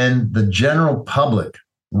is when the general public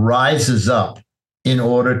rises up in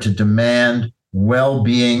order to demand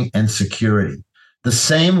well-being and security. The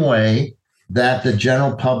same way that the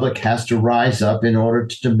general public has to rise up in order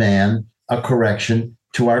to demand a correction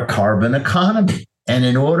to our carbon economy. And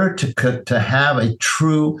in order to have a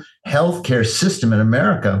true healthcare system in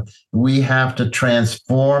America, we have to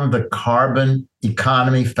transform the carbon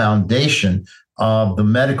economy foundation of the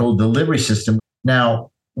medical delivery system.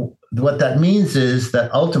 Now, what that means is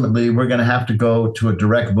that ultimately we're going to have to go to a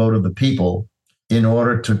direct vote of the people in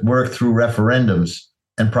order to work through referendums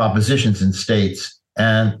and propositions in states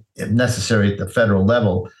and, if necessary, at the federal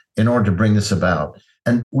level in order to bring this about.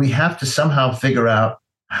 And we have to somehow figure out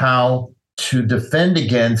how to defend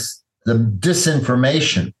against the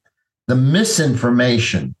disinformation, the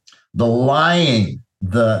misinformation, the lying,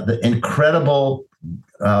 the incredible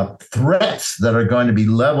threats that are going to be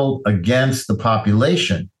leveled against the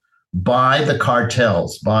population by the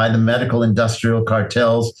cartels, by the medical industrial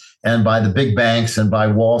cartels, and by the big banks and by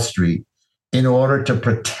Wall Street in order to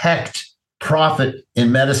protect profit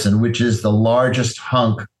in medicine, which is the largest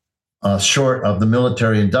hunk short of the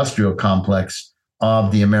military industrial complex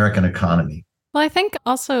of the American economy. Well, I think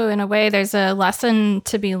also in a way there's a lesson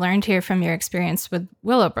to be learned here from your experience with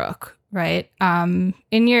Willowbrook, right? In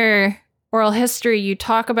your oral history, you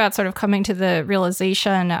talk about sort of coming to the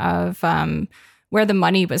realization of where the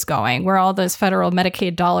money was going, where all those federal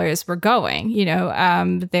Medicaid dollars were going.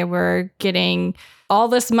 They were getting all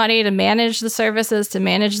this money to manage the services, to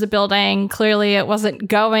manage the building. Clearly, it wasn't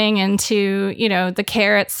going into, the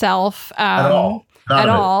care itself At all. At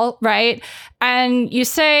all, right? And you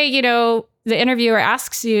say, the interviewer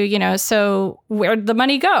asks you, so where'd the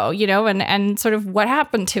money go, and sort of what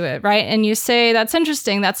happened to it, right? And you say, that's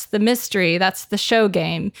interesting. That's the mystery. That's the show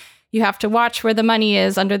game. You have to watch where the money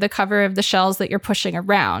is under the cover of the shells that you're pushing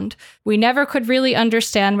around. We never could really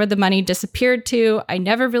understand where the money disappeared to. I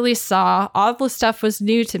never really saw. All the stuff was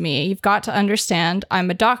new to me. You've got to understand, I'm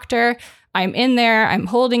a doctor. I'm in there, I'm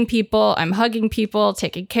holding people, I'm hugging people,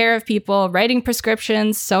 taking care of people, writing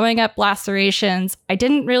prescriptions, sewing up lacerations. I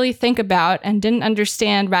didn't really think about and didn't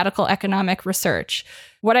understand radical economic research.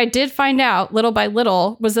 What I did find out, little by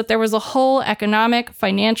little, was that there was a whole economic,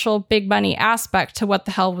 financial, big money aspect to what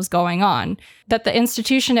the hell was going on. That the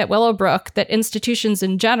institution at Willowbrook, that institutions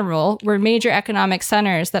in general, were major economic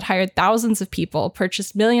centers that hired thousands of people,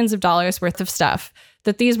 purchased millions of dollars worth of stuff.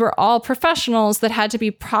 That these were all professionals that had to be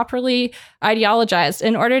properly ideologized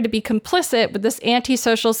in order to be complicit with this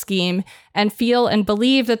antisocial scheme and feel and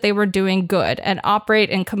believe that they were doing good and operate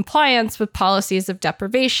in compliance with policies of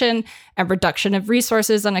deprivation and reduction of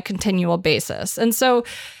resources on a continual basis. And so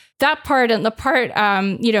that part and the part,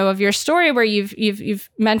 of your story where you've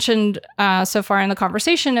mentioned so far in the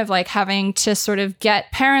conversation of like having to sort of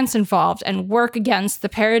get parents involved and work against the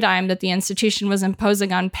paradigm that the institution was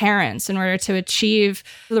imposing on parents in order to achieve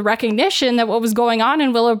the recognition that what was going on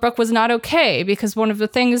in Willowbrook was not okay. Because one of the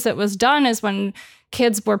things that was done is when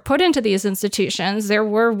kids were put into these institutions, there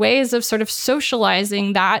were ways of sort of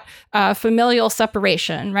socializing that familial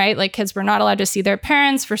separation, right? Like kids were not allowed to see their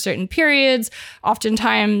parents for certain periods.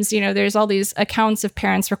 Oftentimes, there's all these accounts of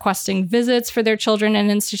parents requesting visits for their children in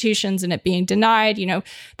institutions and it being denied.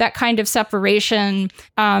 That kind of separation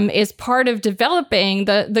is part of developing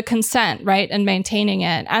the consent, right? And maintaining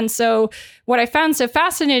it. And so what I found so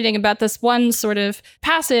fascinating about this one sort of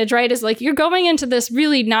passage, right, is like you're going into this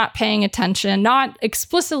really not paying attention, not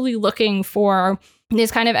explicitly looking for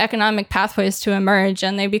these kind of economic pathways to emerge,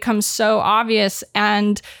 and they become so obvious.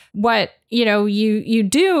 And what you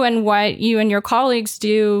do and what you and your colleagues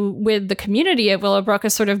do with the community at Willowbrook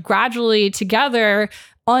is sort of gradually together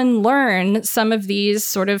unlearn some of these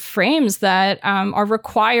sort of frames that are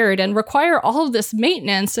required and require all of this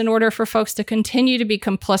maintenance in order for folks to continue to be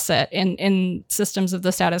complicit in systems of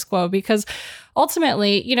the status quo. Because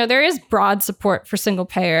ultimately, there is broad support for single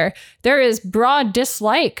payer. There is broad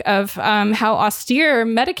dislike of how austere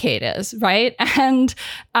Medicaid is, right? And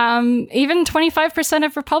even 25%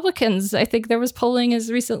 of Republicans, I think there was polling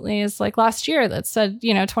as recently as like last year that said,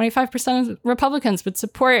 25% of Republicans would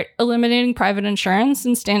support eliminating private insurance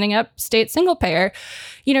and standing up state single payer.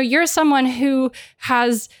 You're someone who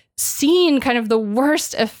has seen kind of the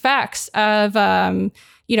worst effects of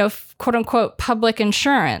quote unquote public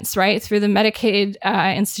insurance, right, through the Medicaid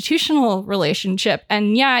institutional relationship.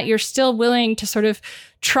 And yet you're still willing to sort of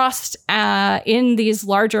trust in these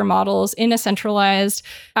larger models in a centralized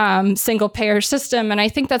single payer system. And I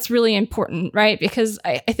think that's really important, right? Because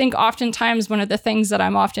I think oftentimes one of the things that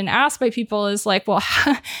I'm often asked by people is like, well,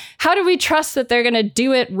 how do we trust that they're going to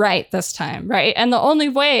do it right this time, right? And the only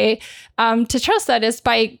way to trust that is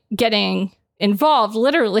by getting involved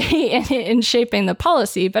literally in shaping the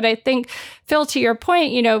policy. But I think, Phil, to your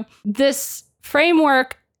point, this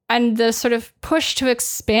framework and the sort of push to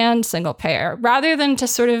expand single payer, rather than to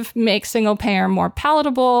sort of make single payer more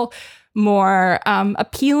palatable, more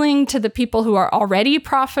appealing to the people who are already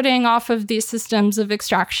profiting off of these systems of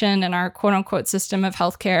extraction and our quote unquote system of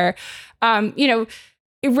healthcare,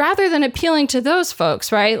 rather than appealing to those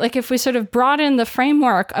folks, right? Like if we sort of broaden the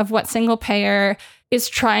framework of what single payer is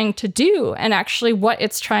trying to do and actually what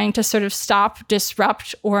it's trying to sort of stop,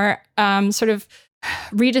 disrupt, or sort of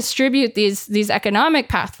redistribute these economic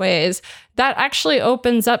pathways, that actually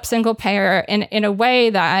opens up single payer in a way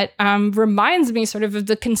that reminds me sort of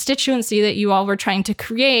the constituency that you all were trying to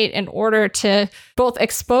create in order to both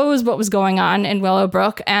expose what was going on in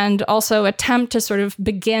Willowbrook and also attempt to sort of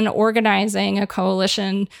begin organizing a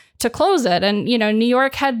coalition to close it. And, New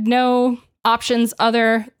York had no options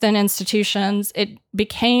other than institutions. It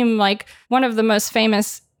became like one of the most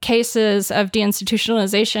famous cases of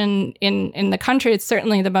deinstitutionalization in the country. It's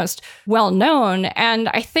certainly the most well-known. And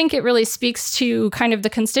I think it really speaks to kind of the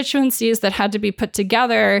constituencies that had to be put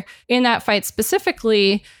together in that fight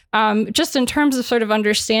specifically just in terms of sort of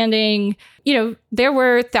understanding, there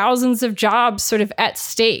were thousands of jobs sort of at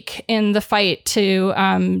stake in the fight to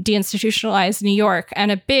deinstitutionalize New York.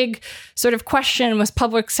 And a big sort of question was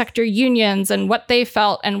public sector unions and what they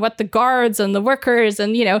felt and what the guards and the workers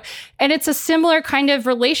and it's a similar kind of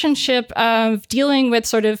relationship of dealing with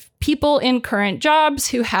sort of people in current jobs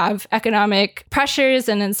who have economic pressures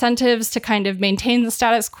and incentives to kind of maintain the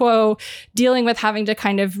status quo, dealing with having to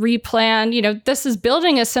kind of replan. This is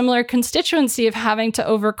building a similar constituency of having to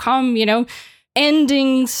overcome,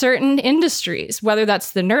 ending certain industries, whether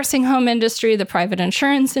that's the nursing home industry, the private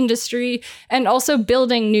insurance industry, and also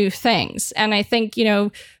building new things. And I think,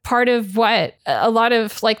 part of what a lot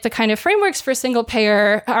of like the kind of frameworks for single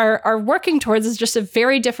payer are working towards is just a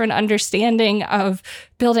very different understanding of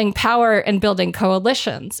building power and building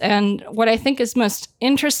coalitions. And what I think is most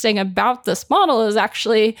interesting about this model is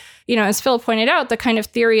actually, as Phil pointed out, the kind of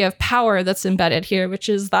theory of power that's embedded here, which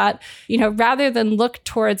is that, rather than look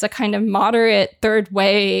towards a kind of moderate third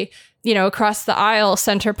way, across the aisle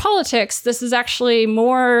center politics, this is actually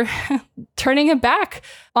more turning it back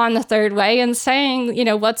on the third way and saying,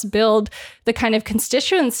 let's build the kind of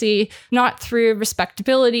constituency, not through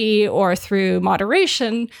respectability or through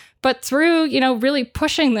moderation, but through, really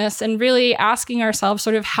pushing this and really asking ourselves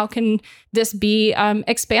sort of how can this be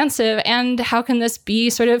expansive and how can this be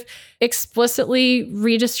sort of explicitly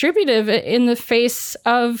redistributive in the face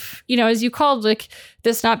of, as you called, like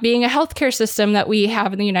this not being a healthcare system that we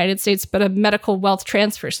have in the United States, but a medical wealth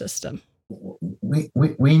transfer system.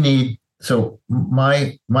 We need, so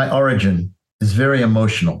my origin is very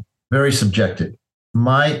emotional, very subjective.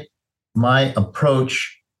 My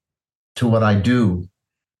approach to what I do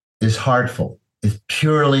is heartful, is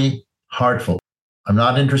purely heartful. I'm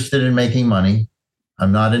not interested in making money.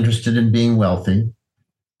 I'm not interested in being wealthy.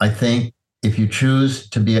 I think if you choose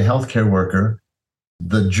to be a healthcare worker,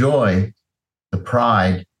 the joy, the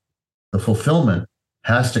pride, the fulfillment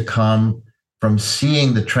has to come from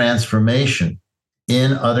seeing the transformation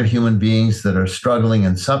in other human beings that are struggling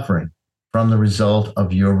and suffering from the result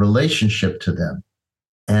of your relationship to them.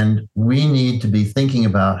 And we need to be thinking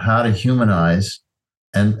about how to humanize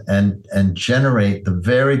and generate the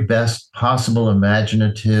very best possible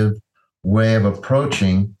imaginative way of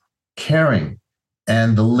approaching caring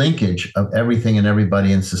and the linkage of everything and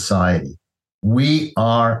everybody in society. We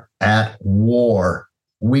are at war.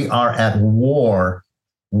 We are at war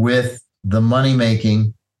with the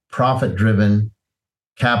money-making, profit-driven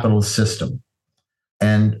capitalist system.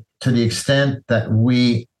 And to the extent that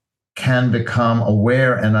we can become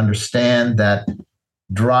aware and understand that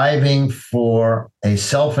driving for a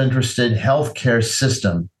self-interested healthcare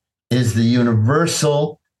system is the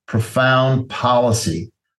universal, profound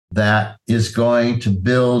policy that is going to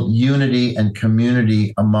build unity and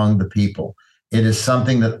community among the people. It is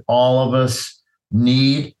something that all of us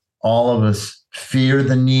need, all of us fear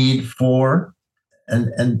the need for,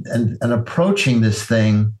 and approaching this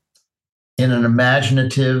thing in an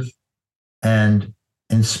imaginative and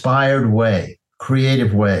inspired way,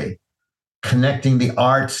 creative way, connecting the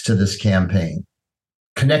arts to this campaign,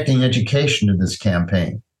 connecting education to this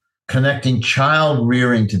campaign, connecting child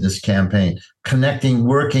rearing to this campaign, connecting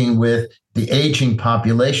working with the aging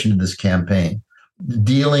population to this campaign,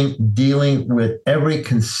 dealing with every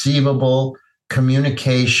conceivable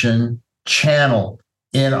communication channel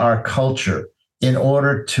in our culture in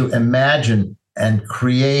order to imagine and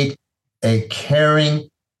create a caring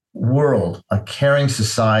world, a caring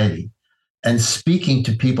society, and speaking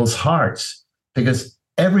to people's hearts, because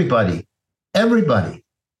everybody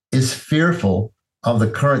is fearful of the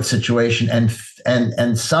current situation,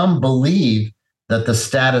 and some believe that the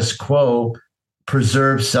status quo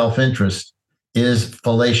preserves self-interest is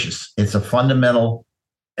fallacious. It's a fundamental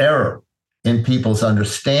error in people's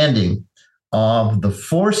understanding of the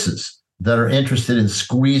forces that are interested in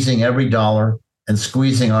squeezing every dollar and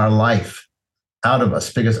squeezing our life out of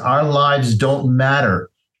us, because our lives don't matter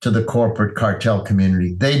to the corporate cartel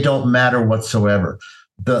community. They don't matter whatsoever.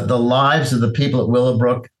 The lives of the people at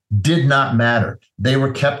Willowbrook did not matter. They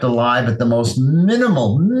were kept alive at the most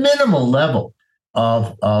minimal level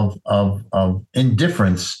of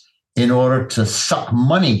indifference in order to suck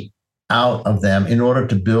money out of them, in order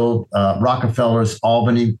to build Rockefeller's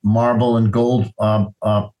Albany marble and gold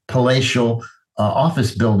palatial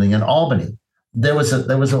office building in Albany. There was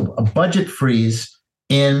a budget freeze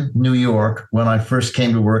in New York when I first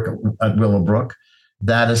came to work at Willowbrook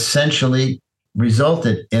that essentially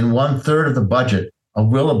resulted in 1/3 of the budget of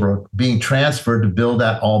Willowbrook being transferred to build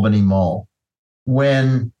that Albany Mall.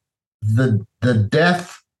 When the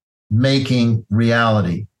death-making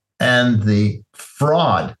reality and the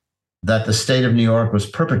fraud that the state of New York was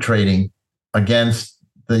perpetrating against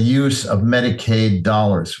the use of Medicaid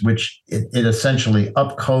dollars, which it essentially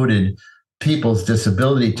upcoded people's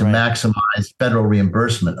disability to maximize federal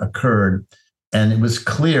reimbursement, occurred. And it was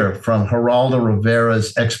clear from Geraldo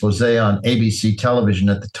Rivera's expose on ABC television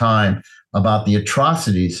at the time about the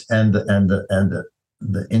atrocities and the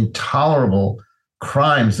intolerable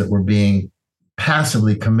crimes that were being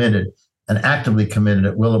passively committed and actively committed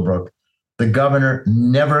at Willowbrook. The governor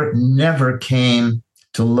never came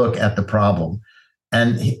to look at the problem.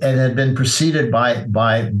 And it had been preceded by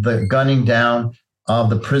the gunning down of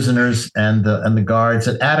the prisoners and the guards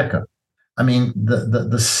at Attica. I mean,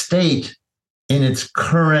 the state in its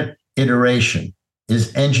current iteration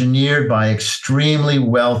is engineered by extremely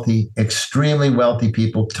wealthy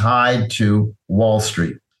people tied to Wall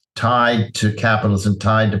Street, tied to capitalism,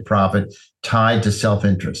 tied to profit, tied to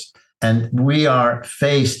self-interest. And we are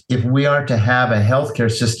faced, if we are to have a healthcare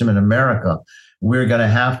system in America, we're going to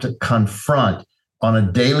have to confront on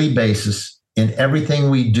a daily basis in everything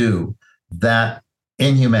we do that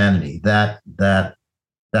inhumanity, that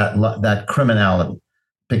criminality,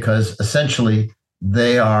 because essentially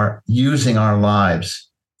they are using our lives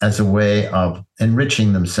as a way of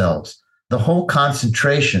enriching themselves. The whole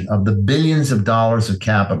concentration of the billions of dollars of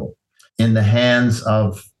capital in the hands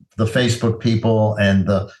of the Facebook people and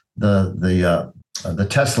the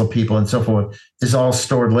Tesla people and so forth is all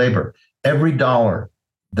stored labor. Every dollar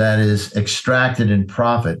that is extracted in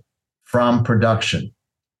profit from production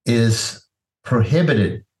is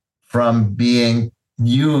prohibited from being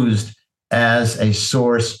used as a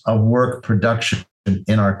source of work production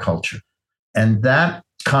in our culture. And that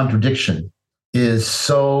contradiction is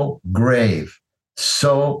so grave,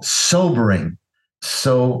 so sobering,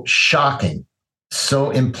 so shocking, so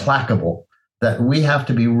implacable that we have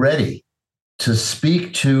to be ready to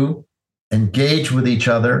speak to, engage with each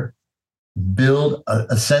other, build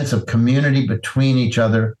a sense of community between each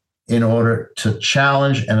other in order to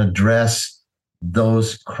challenge and address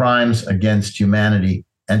those crimes against humanity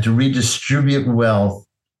and to redistribute wealth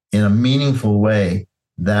in a meaningful way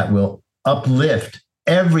that will uplift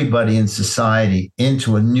everybody in society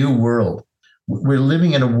into a new world. We're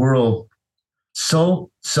living in a world so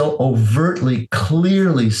overtly,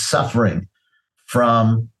 clearly suffering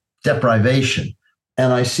from deprivation.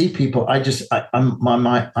 And I see people, I have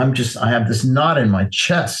this knot in my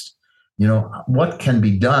chest. You know, what can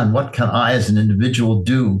be done? What can I as an individual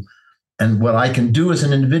do? And what I can do as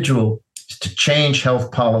an individual is to change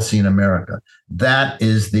health policy in America. That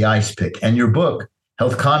is the ice pick. And your book,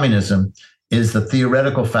 Health Communism, is the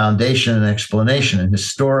theoretical foundation and explanation and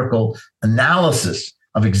historical analysis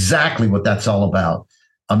of exactly what that's all about.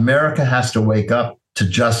 America has to wake up to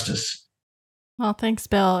justice. Well, thanks,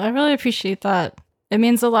 Bill. I really appreciate that. It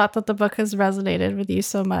means a lot that the book has resonated with you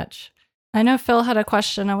so much. I know Phil had a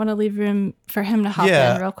question. I want to leave room for him to hop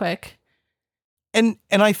in real quick. And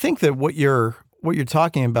I think that what you're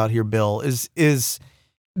talking about here, Bill, is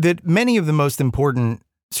that many of the most important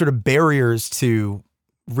sort of barriers to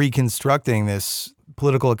reconstructing this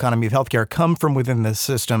political economy of healthcare come from within the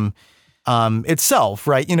system itself,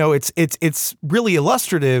 right? You know, it's really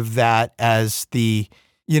illustrative that as the,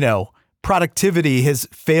 productivity has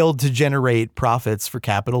failed to generate profits for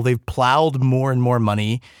capital, they've plowed more and more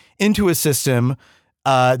money into a system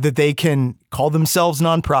that they can call themselves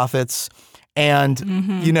nonprofits and,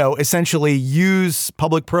 essentially use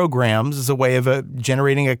public programs as a way of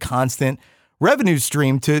generating a constant revenue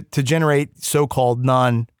stream to generate so-called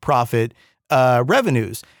nonprofit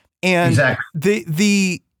revenues. And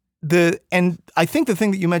exactly. And I think the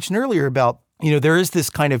thing that you mentioned earlier about, there is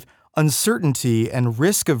this kind of uncertainty and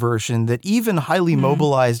risk aversion that even highly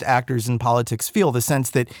mobilized actors in politics feel, the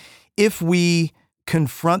sense that if we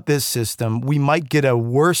confront this system, we might get a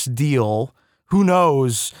worse deal, who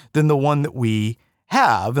knows, than the one that we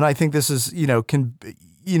have. And I think this is,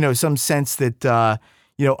 some sense that,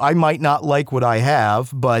 I might not like what I have,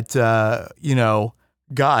 but,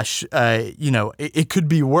 it could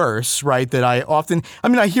be worse, right? That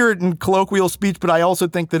I hear it in colloquial speech, but I also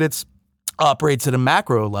think that it's operates at a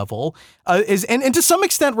macro level, and to some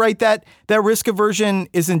extent, right, that risk aversion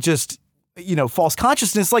isn't just, false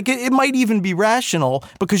consciousness. Like it might even be rational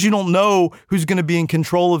because you don't know who's going to be in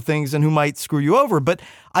control of things and who might screw you over. But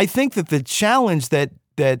I think that the challenge that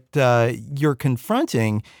you're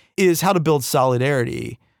confronting is how to build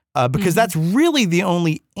solidarity, because that's really the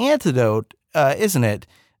only antidote, isn't it,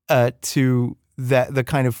 to the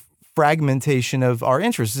kind of fragmentation of our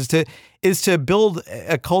interests, is to build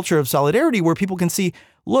a culture of solidarity where people can see,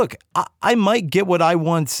 look, I might get what I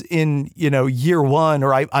want in, year one,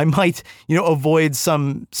 or I might, avoid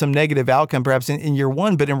some negative outcome perhaps in year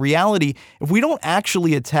one. But in reality, if we don't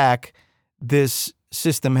actually attack this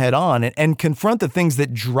system head on and confront the things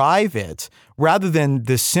that drive it rather than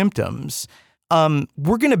the symptoms,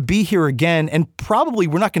 we're going to be here again. And probably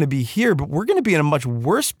we're not going to be here, but we're going to be in a much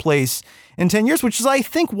worse place in 10 years, which is, I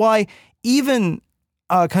think, why even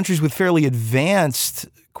countries with fairly advanced,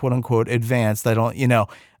 quote unquote, advanced,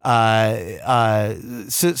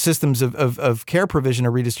 systems of care provision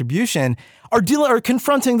or redistribution are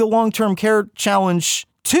confronting the long-term care challenge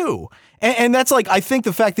too. And that's I think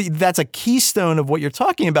the fact that that's a keystone of what you're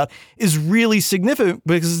talking about is really significant,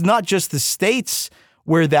 because it's not just the states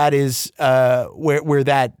where that is, where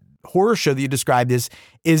that horror show that you described is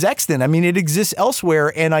extant. I mean, it exists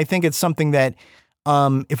elsewhere. And I think it's something that,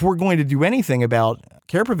 if we're going to do anything about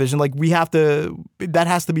care provision, that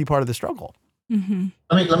has to be part of the struggle. Mm-hmm.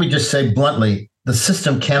 Let me just say bluntly, the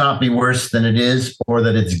system cannot be worse than it is or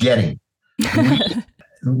that it's getting.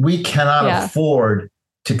 We cannot afford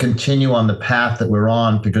to continue on the path that we're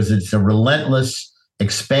on, because it's a relentless,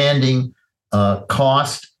 expanding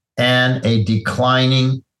cost and a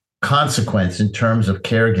declining consequence in terms of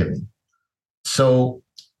caregiving. So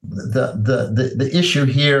the issue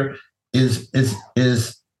here is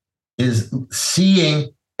seeing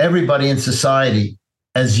everybody in society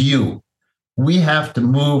as you. We have to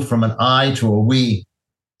move from an I to a we,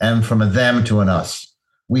 and from a them to an us.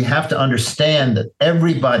 We have to understand that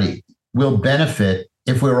everybody will benefit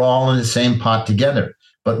if we're all in the same pot together.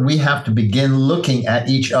 But we have to begin looking at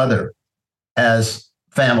each other as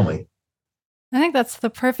family. I think that's the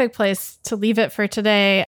perfect place to leave it for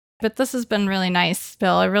today. But this has been really nice,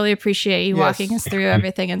 Bill. I really appreciate you walking us through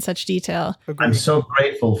everything in such detail. I'm so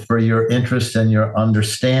grateful for your interest and your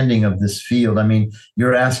understanding of this field. I mean,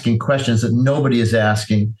 you're asking questions that nobody is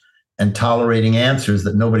asking and tolerating answers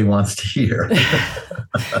that nobody wants to hear.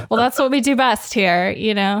 Well, that's what we do best here,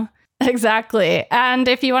 Exactly. And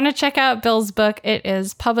if you want to check out Bill's book, it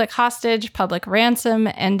is Public Hostage, Public Ransom,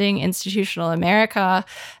 Ending Institutional America.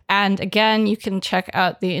 And again, you can check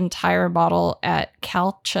out the entire model at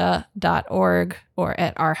calcha.org or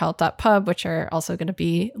at ourhealth.pub, which are also going to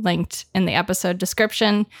be linked in the episode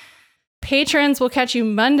description. Patrons will catch you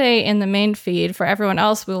Monday in the main feed. For everyone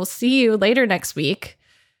else, we will see you later next week.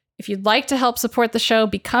 If you'd like to help support the show,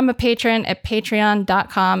 become a patron at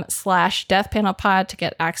patreon.com/deathpanelpod to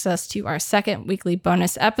get access to our second weekly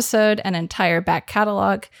bonus episode and entire back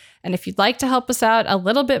catalog. And if you'd like to help us out a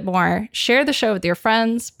little bit more, share the show with your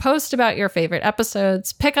friends, post about your favorite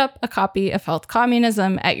episodes, pick up a copy of Health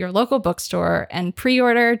Communism at your local bookstore, and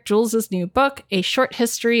pre-order Jules's new book, A Short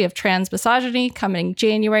History of Trans Misogyny, coming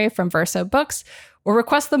January from Verso Books, or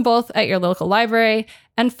request them both at your local library,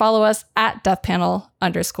 and follow us at deathpanel_.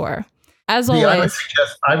 As always,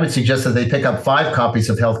 I would suggest that they pick up 5 copies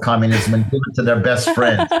of Health Communism and give it to their best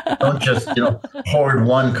friend. Don't just, hoard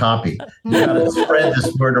one copy. You got to spread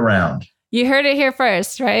this word around. You heard it here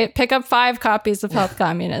first, right? Pick up 5 copies of Health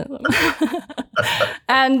Communism.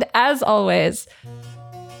 And as always,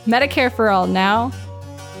 Medicare for all now,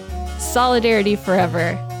 solidarity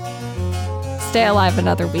forever. Stay alive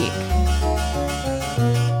another week.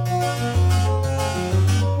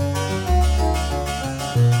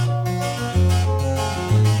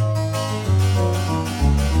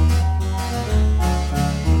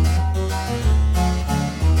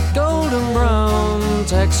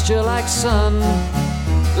 Texture like sun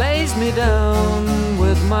lays me down.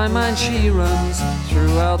 With my mind she runs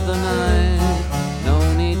throughout the night.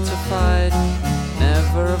 No need to fight,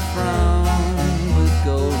 never a frown. With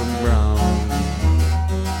golden brown,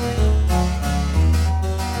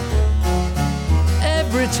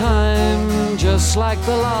 every time just like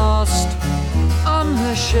the last. On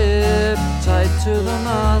her ship tied to the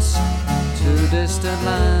mast, to distant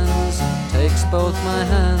lands takes both my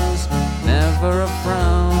hands. Never a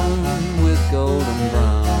frown with golden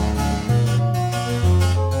brown.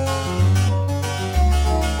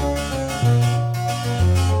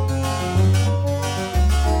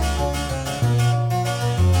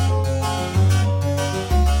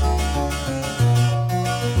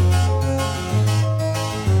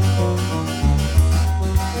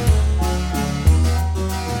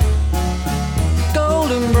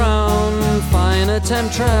 Golden brown, fine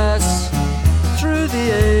temptress. Through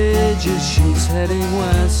the ages she's heading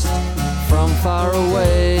west. From far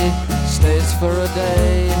away, stays for a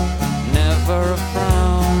day. Never a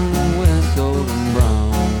frown